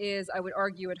development is, I would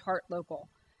argue, at heart local.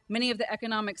 Many of the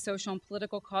economic, social, and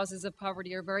political causes of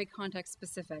poverty are very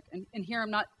context-specific. And here I'm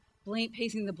not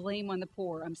placing the blame on the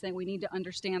poor. I'm saying we need to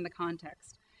understand the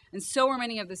context. And so are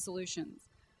many of the solutions.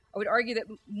 I would argue that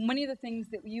many of the things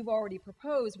that you've already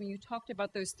proposed when you talked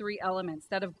about those three elements,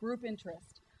 that of group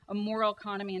interest, a moral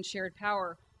economy, and shared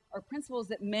power, are principles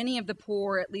that many of the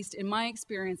poor, at least in my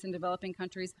experience in developing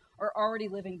countries, are already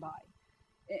living by.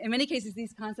 In many cases,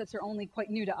 these concepts are only quite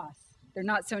new to us. They're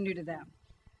not so new to them.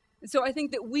 And so I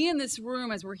think that we in this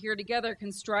room, as we're here together,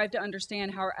 can strive to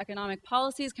understand how our economic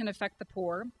policies can affect the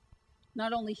poor,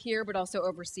 not only here but also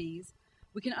overseas.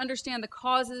 We can understand the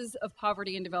causes of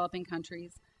poverty in developing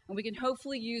countries, and we can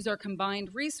hopefully use our combined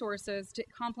resources to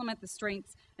complement the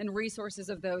strengths and resources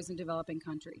of those in developing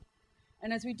countries.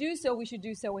 And as we do so, we should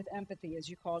do so with empathy, as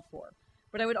you called for.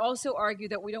 But I would also argue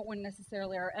that we don't want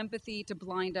necessarily our empathy to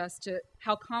blind us to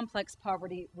how complex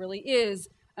poverty really is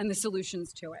and the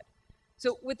solutions to it.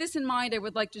 So with this in mind, I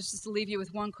would like just to leave you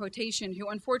with one quotation, who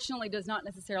unfortunately does not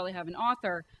necessarily have an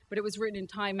author, but it was written in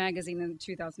Time magazine in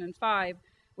 2005,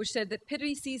 which said that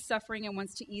pity sees suffering and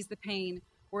wants to ease the pain,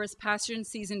 whereas passion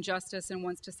sees injustice and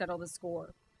wants to settle the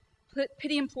score.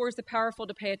 Pity implores the powerful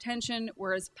to pay attention,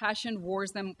 whereas passion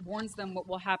warns them what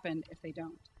will happen if they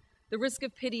don't. The risk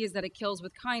of pity is that it kills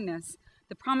with kindness.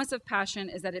 The promise of passion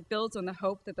is that it builds on the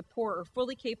hope that the poor are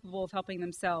fully capable of helping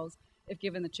themselves if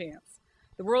given the chance.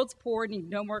 The world's poor need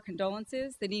no more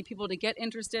condolences. They need people to get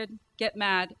interested, get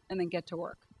mad, and then get to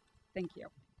work. Thank you.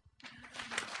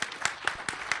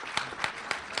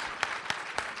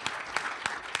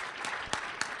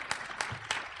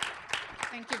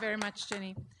 Thank you very much,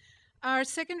 Jenny. Our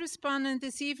second respondent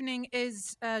this evening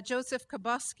is Joseph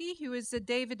Kaboski, who is the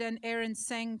David and Erin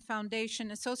Seng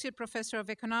Foundation Associate Professor of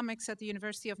Economics at the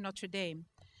University of Notre Dame.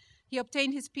 He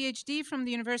obtained his PhD from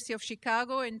the University of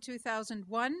Chicago in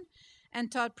 2001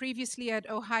 and taught previously at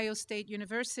Ohio State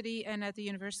University and at the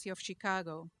University of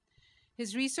Chicago.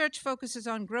 His research focuses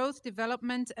on growth,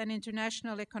 development, and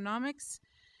international economics,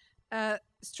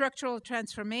 structural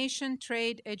transformation,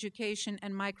 trade, education,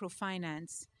 and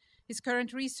microfinance. His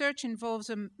current research involves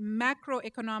a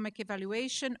macroeconomic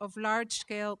evaluation of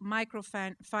large-scale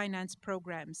microfinance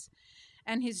programs,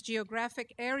 and his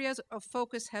geographic areas of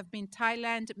focus have been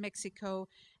Thailand, Mexico,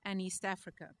 and East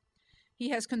Africa. He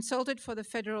has consulted for the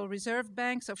Federal Reserve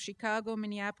Banks of Chicago,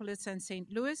 Minneapolis, and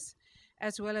St. Louis,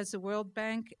 as well as the World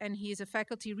Bank, and he is a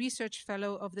faculty research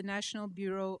fellow of the National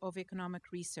Bureau of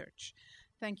Economic Research.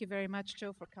 Thank you very much,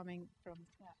 Joe, for coming from.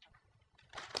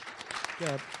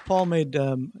 Yeah, Paul made.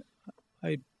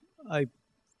 I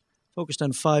focused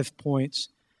on 5 points,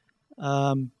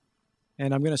 and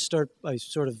I'm going to start by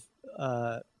sort of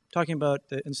talking about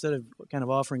instead of kind of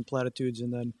offering platitudes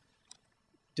and then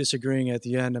disagreeing at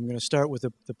the end. I'm going to start with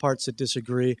the parts that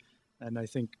disagree, and I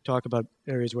think talk about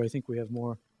areas where I think we have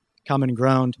more common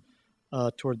ground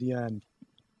toward the end.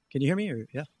 Can you hear me? Or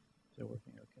yeah, is that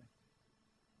working? Okay.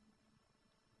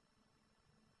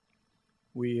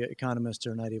 We economists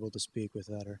are not able to speak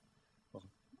without our, well,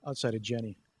 outside of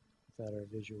Jenny, without our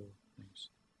visual things.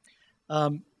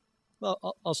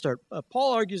 Well, I'll start.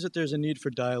 Paul argues that there's a need for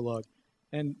dialogue,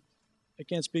 and I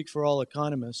can't speak for all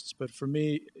economists, but for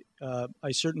me,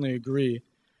 I certainly agree.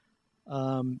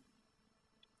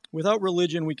 Without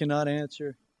religion, we cannot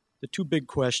answer the two big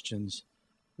questions: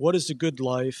 what is a good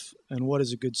life, and what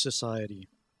is a good society?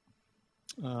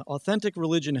 Authentic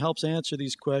religion helps answer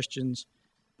these questions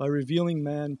by revealing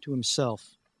man to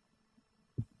himself.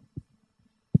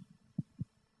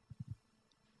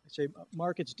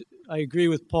 I agree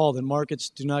with Paul that markets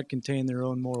do not contain their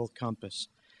own moral compass.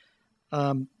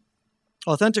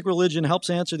 Authentic religion helps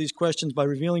answer these questions by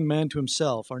revealing man to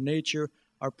himself, our nature,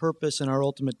 our purpose, and our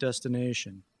ultimate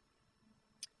destination.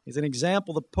 As an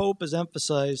example, the Pope has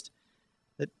emphasized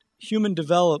that human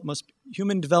development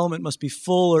must be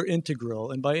full or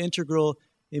integral, and by integral,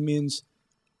 it means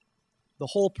the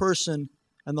whole person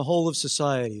and the whole of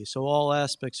society, so all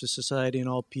aspects of society and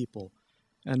all people,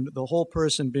 and the whole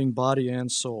person being body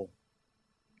and soul.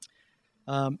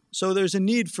 So there's a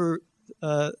need for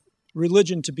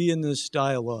religion to be in this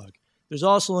dialogue. There's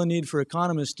also a need for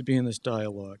economists to be in this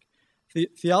dialogue.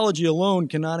 Theology alone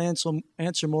cannot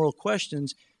answer moral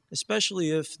questions,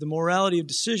 especially if the morality of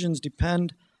decisions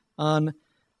depend on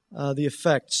their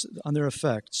effects.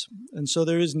 And so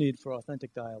there is need for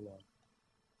authentic dialogue.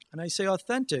 And I say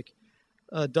authentic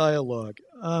dialogue.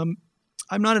 I'm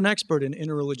not an expert in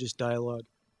interreligious dialogue.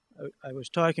 I was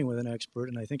talking with an expert,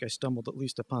 and I think I stumbled at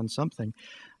least upon something.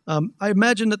 I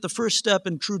imagine that the first step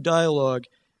in true dialogue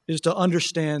is to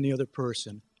understand the other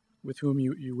person with whom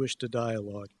you wish to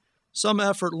dialogue. Some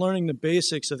effort learning the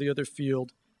basics of the other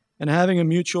field and having a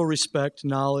mutual respect,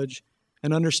 knowledge,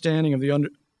 and understanding of the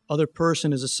other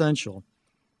person is essential.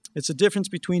 It's a difference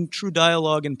between true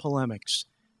dialogue and polemics,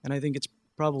 and I think it's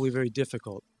probably very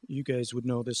difficult. You guys would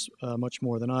know this much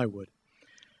more than I would.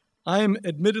 I am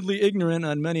admittedly ignorant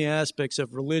on many aspects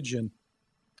of religion,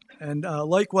 and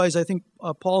likewise, I think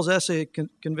Paul's essay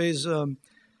conveys,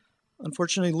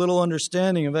 unfortunately, little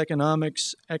understanding of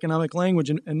economics, economic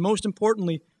language, and most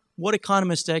importantly, what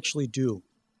economists actually do,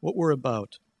 what we're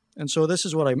about. And so this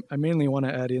is what I mainly want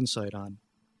to add insight on.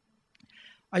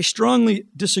 I strongly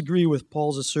disagree with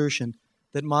Paul's assertion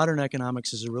that modern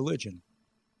economics is a religion.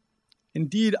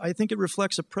 Indeed, I think it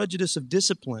reflects a prejudice of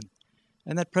discipline,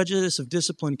 and that prejudice of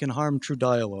discipline can harm true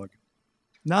dialogue.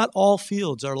 Not all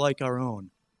fields are like our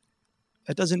own.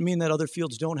 That doesn't mean that other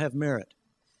fields don't have merit.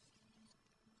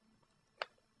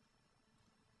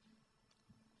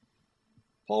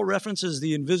 Paul references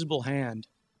the invisible hand.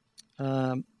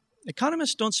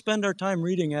 Economists don't spend our time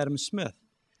reading Adam Smith.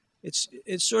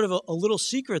 It's sort of a little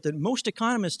secret that most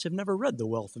economists have never read The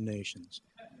Wealth of Nations,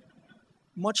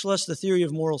 much less The Theory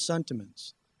of Moral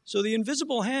Sentiments. So the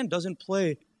invisible hand doesn't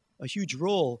play a huge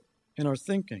role in our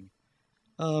thinking.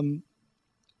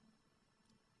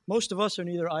 Most of us are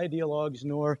neither ideologues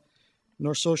nor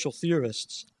social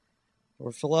theorists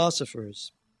or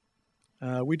philosophers.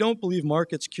 We don't believe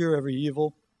markets cure every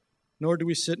evil, nor do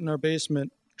we sit in our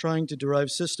basement trying to derive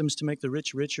systems to make the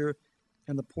rich richer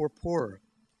and the poor poorer.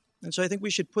 And so I think we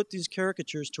should put these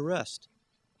caricatures to rest.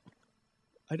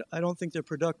 I don't think they're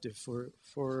productive for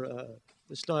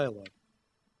this dialogue.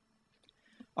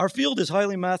 Our field is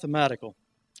highly mathematical.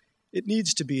 It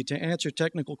needs to be to answer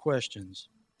technical questions.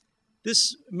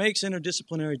 This makes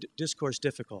interdisciplinary discourse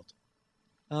difficult.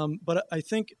 But I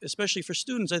think, especially for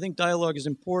students, I think dialogue is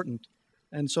important.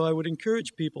 And so I would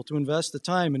encourage people to invest the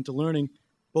time into learning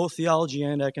both theology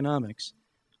and economics.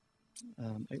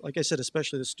 Like I said,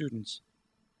 especially the students.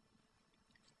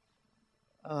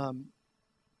 Our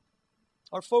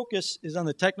focus is on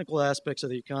the technical aspects of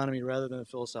the economy rather than the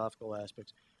philosophical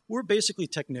aspects. We're basically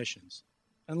technicians.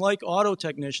 And like auto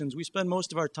technicians, we spend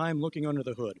most of our time looking under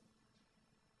the hood.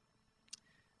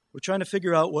 We're trying to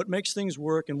figure out what makes things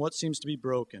work and what seems to be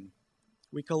broken.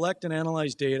 We collect and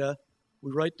analyze data.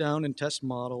 We write down and test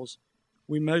models.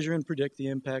 We measure and predict the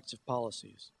impacts of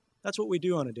policies. That's what we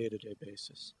do on a day-to-day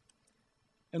basis.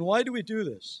 And why do we do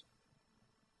this?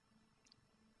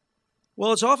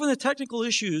 Well, it's often the technical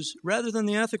issues rather than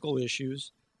the ethical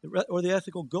issues or the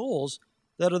ethical goals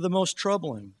that are the most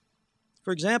troubling.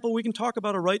 For example, we can talk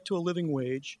about a right to a living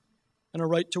wage and a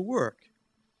right to work.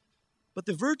 But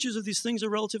the virtues of these things are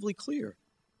relatively clear.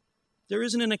 There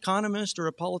isn't an economist or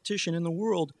a politician in the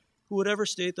world who would ever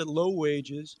state that low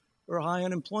wages or high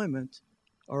unemployment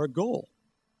are a goal.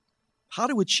 How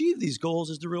to achieve these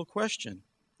goals is the real question.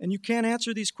 And you can't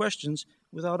answer these questions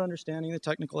without understanding the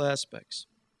technical aspects.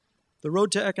 The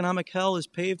road to economic hell is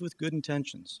paved with good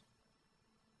intentions.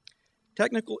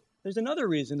 There's another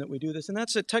reason that we do this, and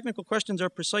that's that technical questions are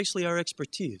precisely our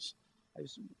expertise.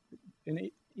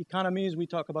 In economies, we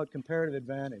talk about comparative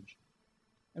advantage.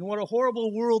 And what a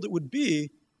horrible world it would be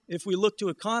if we looked to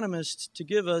economists to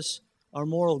give us our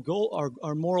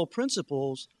moral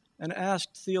principles and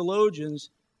asked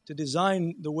theologians to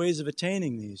design the ways of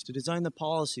attaining these, to design the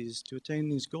policies to attain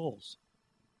these goals.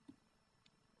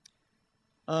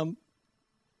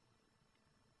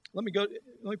 Let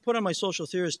me put on my social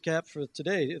theorist cap for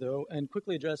today, though, and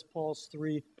quickly address Paul's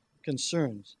three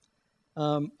concerns.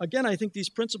 Again, I think these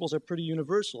principles are pretty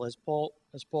universal, as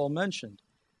Paul mentioned.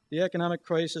 The economic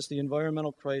crisis, the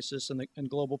environmental crisis, and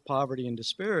global poverty and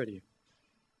disparity.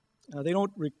 They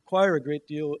don't require a great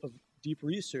deal of deep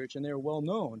research, and they're well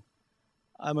known.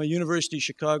 I'm a University of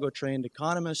Chicago trained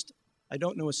economist. I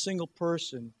don't know a single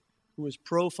person who is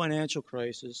pro-financial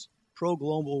crisis,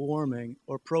 pro-global warming,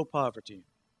 or pro-poverty.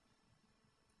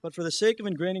 But for the sake of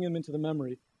ingraining them into the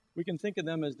memory, we can think of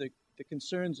them as the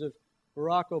concerns of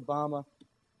Barack Obama,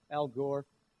 Al Gore.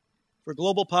 For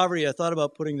global poverty, I thought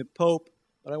about putting the Pope,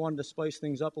 but I wanted to spice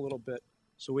things up a little bit,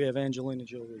 so we have Angelina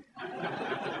Jolie.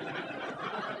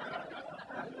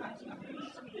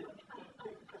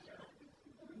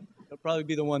 That'll probably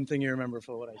be the one thing you remember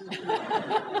for what I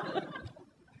said.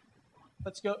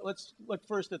 Let's look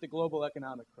first at the global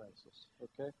economic crisis,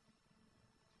 okay?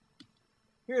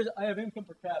 I have income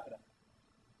per capita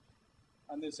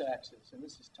on this axis, and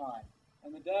this is time.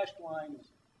 And the dashed line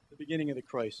is the beginning of the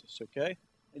crisis, okay?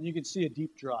 And you can see a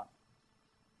deep drop.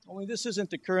 Only this isn't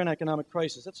the current economic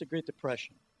crisis. That's the Great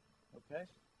Depression, okay?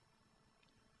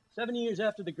 70 years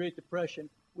after the Great Depression,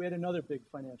 we had another big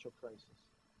financial crisis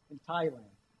in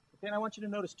Thailand. Okay, and I want you to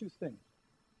notice two things.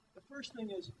 The first thing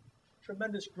is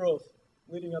tremendous growth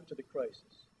leading up to the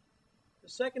crisis. The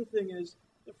second thing is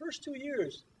the first 2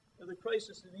 years of the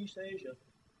crisis in East Asia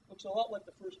looks a lot like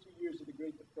the first 2 years of the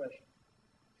Great Depression.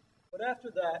 But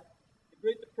after that, the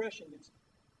Great Depression gets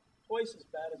twice as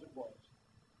bad as it was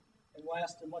and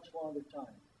lasts a much longer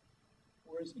time,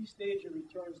 whereas East Asia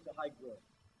returns to high growth.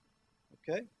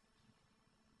 Okay?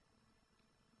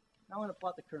 Now I'm going to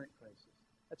plot the current crisis.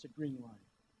 That's a green line.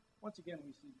 Once again,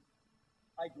 we see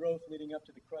high growth leading up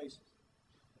to the crisis.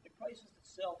 But the crisis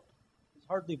itself is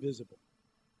hardly visible.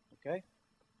 Okay?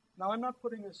 Now, I'm not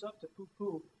putting this up to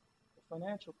poo-poo the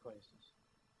financial crisis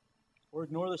or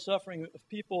ignore the suffering of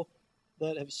people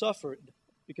that have suffered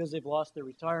because they've lost their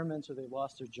retirements or they've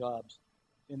lost their jobs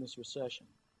in this recession.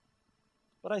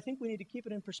 But I think we need to keep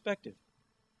it in perspective.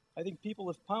 I think people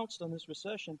have pounced on this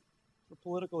recession for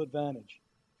political advantage.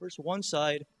 First one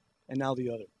side and now the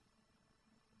other.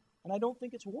 And I don't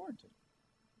think it's warranted.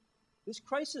 This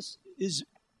crisis is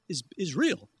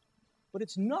real, but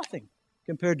it's nothing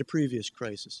compared to previous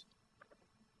crises,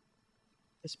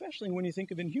 especially when you think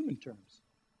of in human terms,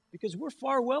 because we're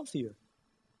far wealthier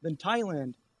than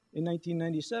Thailand in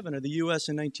 1997 or the U.S.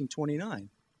 in 1929,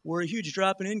 where a huge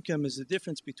drop in income is the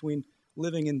difference between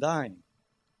living and dying.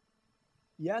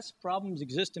 Yes, problems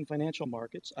exist in financial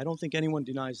markets. I don't think anyone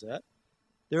denies that.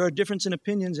 There are differences in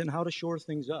opinions in how to shore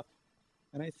things up.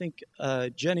 And I think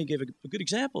Jenny gave a good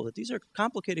example that these are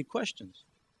complicated questions.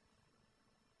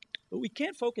 But we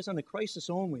can't focus on the crisis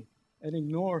only and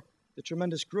ignore the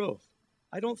tremendous growth.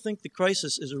 I don't think the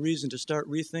crisis is a reason to start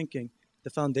rethinking the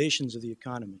foundations of the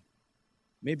economy.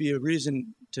 Maybe a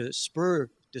reason to spur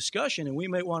discussion, and we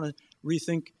might want to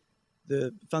rethink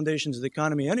the foundations of the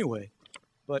economy anyway.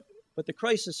 But the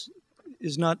crisis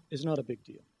is not a big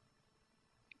deal.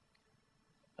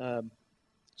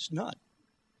 It's not.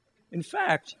 In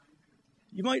fact,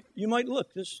 you might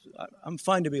look. I'm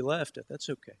fine to be laughed at. That's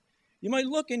okay. You might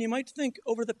look and you might think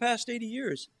over the past 80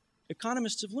 years,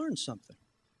 economists have learned something.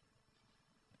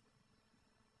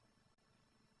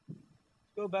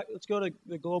 Let's go to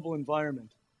the global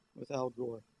environment with Al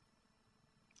Gore.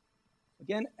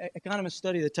 Again, economists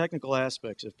study the technical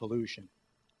aspects of pollution.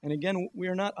 And again, we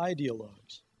are not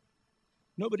ideologues.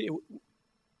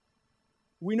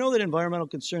 We know that environmental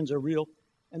concerns are real,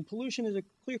 and pollution is a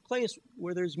clear place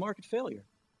where there's market failure.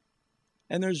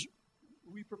 And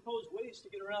we propose ways to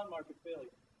get around market failure.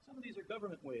 Some of these are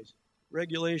government ways: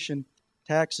 regulation,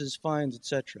 taxes, fines,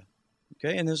 etc.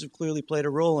 Okay, and those have clearly played a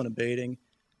role in abating.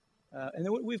 And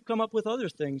then we've come up with other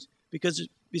things, because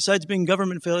besides being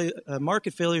government failure,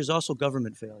 market failure is also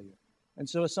government failure. And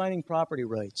so assigning property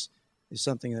rights is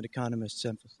something that economists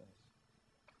emphasize.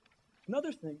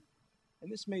 Another thing,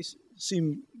 and this may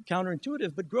seem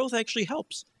counterintuitive, but growth actually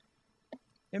helps.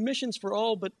 Emissions for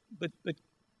all but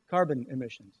carbon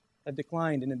emissions have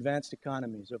declined in advanced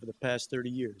economies over the past 30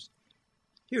 years.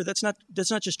 Here, that's not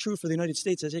just true for the United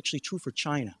States, that's actually true for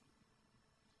China.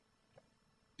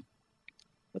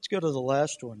 Let's go to the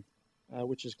last one,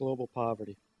 which is global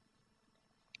poverty.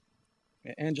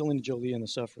 Angelina Jolie and the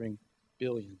suffering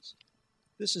billions.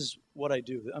 This is what I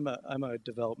do. I'm a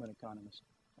development economist,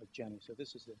 like Jenny, so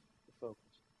this is the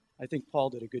focus. I think Paul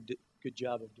did a good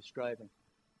job of describing.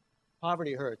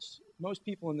 Poverty hurts. Most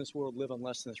people in this world live on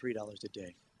less than $3 a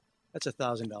day. That's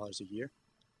 $1,000 a year.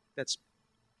 That's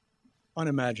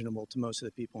unimaginable to most of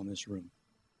the people in this room.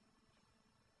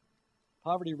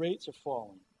 Poverty rates are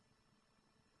falling,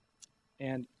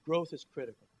 and growth is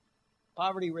critical.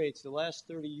 Poverty rates, the last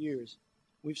 30 years,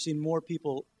 we've seen more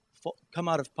people come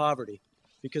out of poverty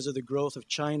because of the growth of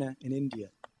China and India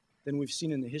than we've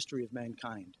seen in the history of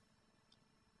mankind.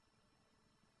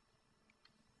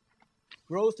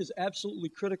 Growth is absolutely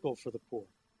critical for the poor,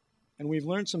 and we've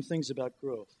learned some things about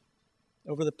growth.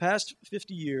 Over the past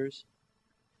 50 years,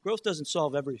 growth doesn't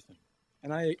solve everything,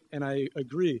 and I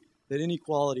agree that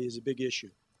inequality is a big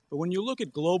issue. But when you look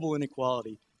at global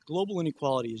inequality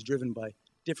is driven by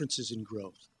differences in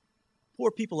growth.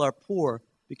 Poor people are poor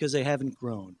because they haven't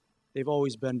grown. They've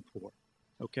always been poor,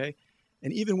 okay?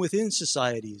 And even within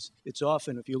societies, it's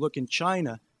often, if you look in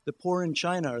China, the poor in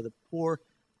China are the poor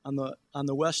on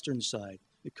the western side.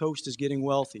 The coast is getting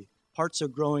wealthy. Parts are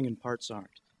growing and parts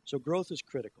aren't. So growth is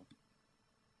critical.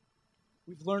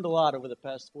 We've learned a lot over the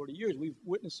past 40 years. We've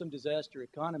witnessed some disaster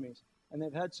economies, and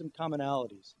they've had some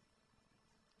commonalities.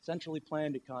 Centrally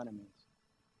planned economies.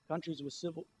 Countries with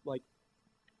civil, like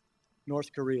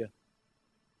North Korea,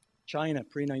 China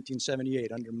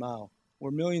pre-1978 under Mao,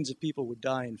 where millions of people would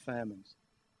die in famines.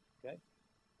 Okay?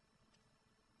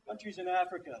 Countries in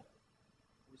Africa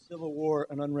with civil war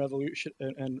and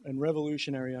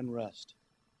revolutionary unrest.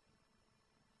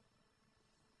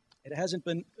 It hasn't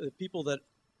been the people that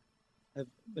have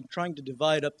been trying to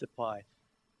divide up the pie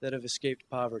that have escaped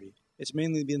poverty. It's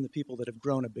mainly been the people that have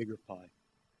grown a bigger pie.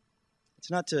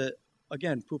 It's not to,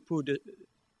 again, poo-poo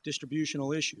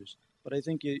distributional issues, but I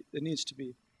think it needs to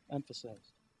be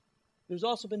emphasized. There's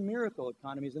also been miracle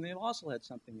economies, and they've also had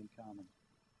something in common.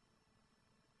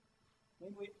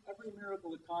 Namely, every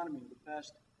miracle economy, the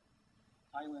past,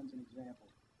 Thailand's an example,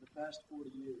 the past 40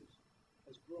 years,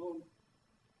 has grown,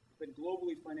 been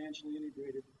globally financially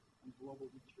integrated, and global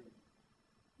determined.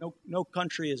 No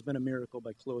country has been a miracle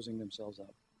by closing themselves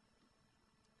up.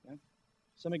 Okay?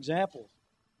 Some examples.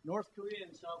 North Korea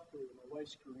and South Korea. My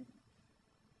wife's Korean.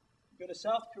 You go to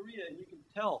South Korea and you can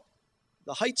tell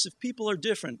the heights of people are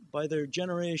different by their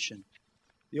generation.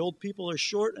 The old people are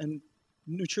short and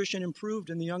nutrition improved,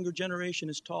 and the younger generation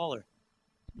is taller.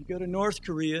 You go to North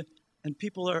Korea and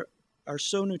people are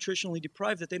so nutritionally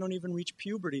deprived that they don't even reach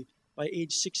puberty by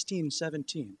age 16,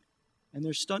 17. And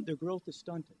their growth is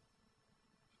stunted.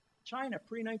 China,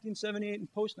 pre-1978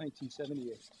 and post-1978. In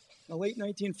the late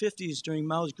 1950s, during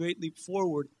Mao's Great Leap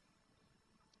Forward,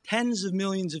 tens of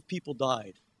millions of people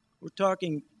died. We're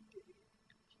talking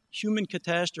human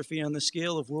catastrophe on the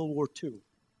scale of World War II.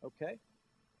 Okay?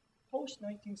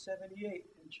 Post-1978,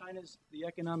 and China's the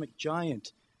economic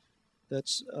giant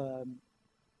that's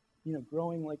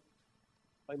growing like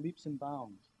by leaps and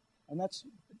bounds. And that's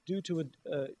due to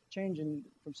a change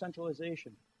from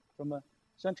centralization, from a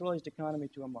centralized economy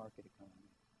to a market economy.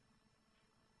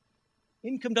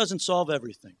 Income doesn't solve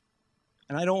everything.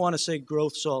 And I don't want to say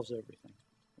growth solves everything.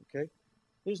 Okay?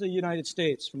 Here's the United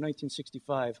States from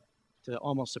 1965 to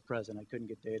almost the present. I couldn't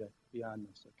get data beyond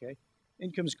this. Okay?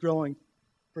 Income's growing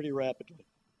pretty rapidly.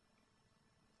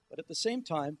 But at the same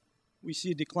time, we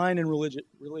see a decline in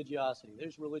religiosity.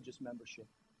 There's religious membership.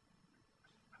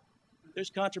 There's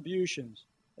contributions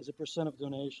as a percent of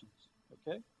donations.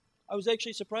 Okay? I was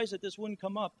actually surprised that this wouldn't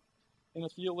come up in a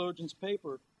theologian's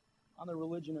paper on the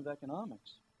religion of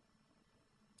economics.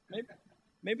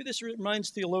 Maybe this reminds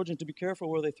theologians to be careful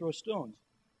where they throw stones,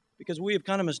 because we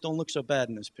economists don't look so bad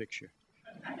in this picture.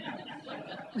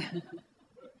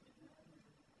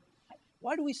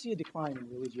 Why do we see a decline in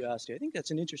religiosity? I think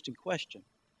that's an interesting question.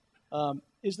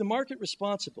 Is the market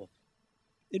responsible?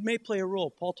 It may play a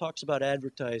role. Paul talks about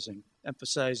advertising,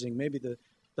 emphasizing maybe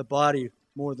the body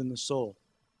more than the soul.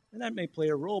 And that may play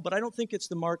a role, but I don't think it's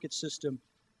the market system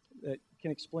that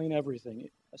can explain everything.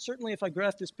 Certainly, if I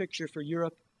graphed this picture for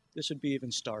Europe, this would be even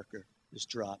starker, this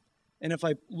drop. And if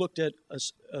I looked at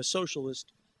a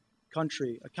socialist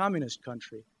country, a communist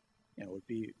country, it would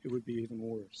be even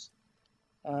worse.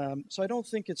 So I don't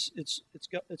think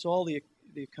it's all the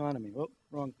economy. Oh,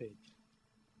 wrong page.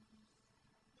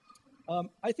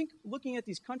 I think looking at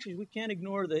these countries, we can't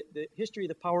ignore the history of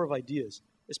the power of ideas,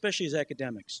 especially as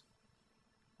academics.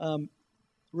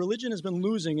 Religion has been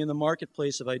losing in the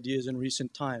marketplace of ideas in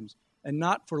recent times, and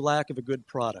not for lack of a good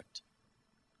product.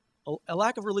 A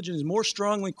lack of religion is more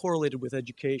strongly correlated with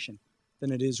education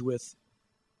than it is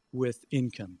with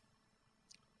income.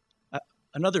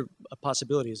 Another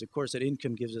possibility is, of course, that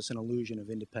income gives us an illusion of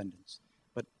independence.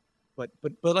 But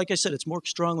like I said, it's more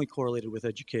strongly correlated with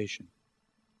education.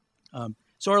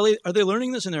 So are they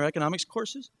learning this in their economics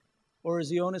courses? Or is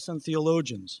the onus on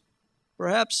theologians?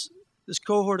 Perhaps this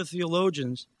cohort of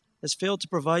theologians has failed to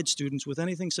provide students with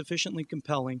anything sufficiently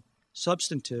compelling,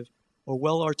 substantive, or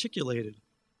well-articulated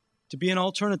to be an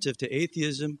alternative to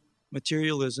atheism,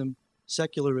 materialism,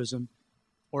 secularism,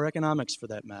 or economics for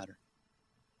that matter.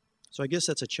 So I guess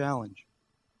that's a challenge.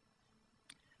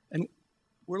 And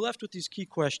we're left with these key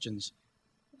questions.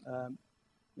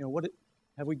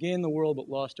 Have we gained the world but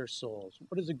lost our souls?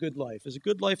 What is a good life? Is a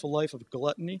good life a life of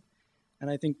gluttony? And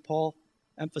I think Paul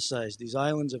emphasized these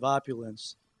islands of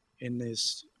opulence in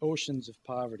these oceans of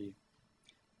poverty.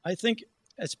 I think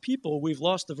as people, we've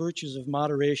lost the virtues of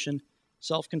moderation,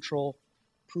 self-control,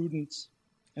 prudence,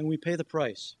 and we pay the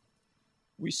price.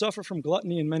 We suffer from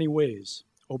gluttony in many ways: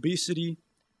 obesity,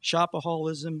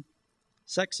 shopaholism,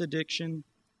 sex addiction,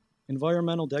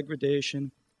 environmental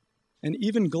degradation, and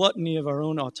even gluttony of our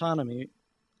own autonomy,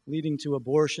 leading to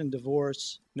abortion,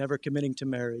 divorce, never committing to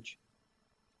marriage.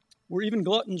 We're even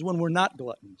gluttons when we're not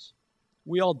gluttons.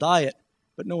 We all diet,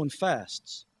 but no one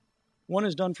fasts. One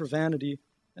is done for vanity,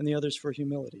 and the other's for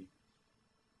humility.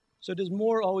 So does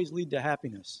more always lead to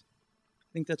happiness?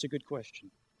 I think that's a good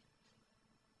question.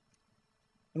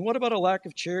 And what about a lack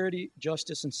of charity,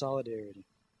 justice, and solidarity?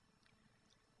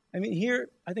 I mean, here,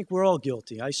 I think we're all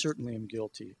guilty. I certainly am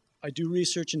guilty. I do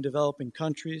research in developing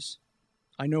countries.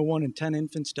 I know 1 in 10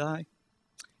 infants die.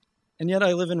 And yet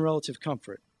I live in relative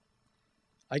comfort.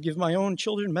 I give my own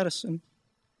children medicine,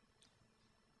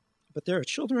 but there are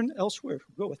children elsewhere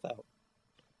who go without.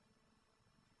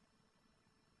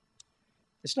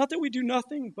 It's not that we do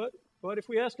nothing, but if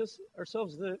we ask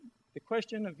ourselves the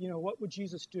question of, what would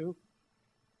Jesus do?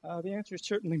 The answer is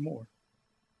certainly more.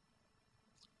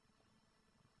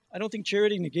 I don't think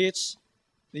charity negates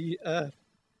the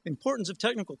importance of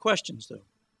technical questions, though.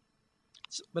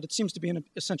 But it seems to be an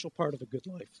essential part of a good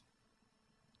life.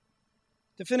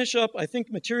 To finish up, I think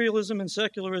materialism and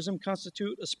secularism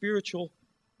constitute a spiritual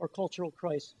or cultural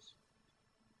crisis.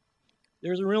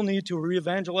 There's a real need to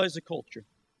re-evangelize the culture.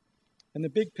 In the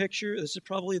big picture, this is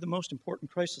probably the most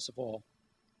important crisis of all.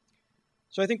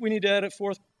 So I think we need to add a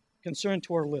fourth concern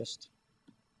to our list.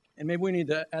 And maybe we need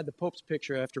to add the Pope's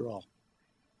picture after all.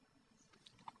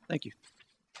 Thank you.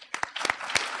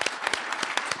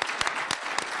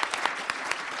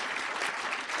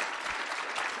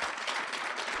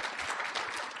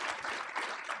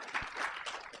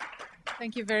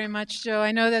 Thank you very much, Joe.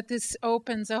 I know that this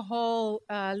opens a whole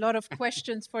lot of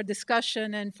questions for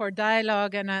discussion and for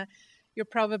dialogue, and you're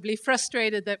probably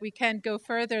frustrated that we can't go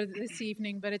further this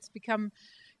evening, but it's become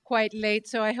quite late,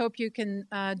 so I hope you can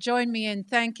join me in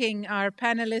thanking our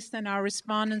panelists and our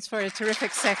respondents for a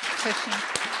terrific session.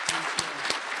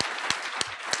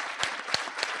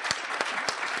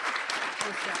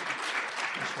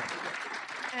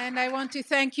 And I want to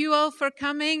thank you all for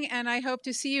coming, and I hope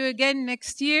to see you again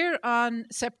next year on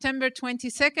September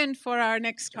 22nd for our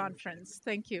next conference.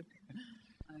 Thank you.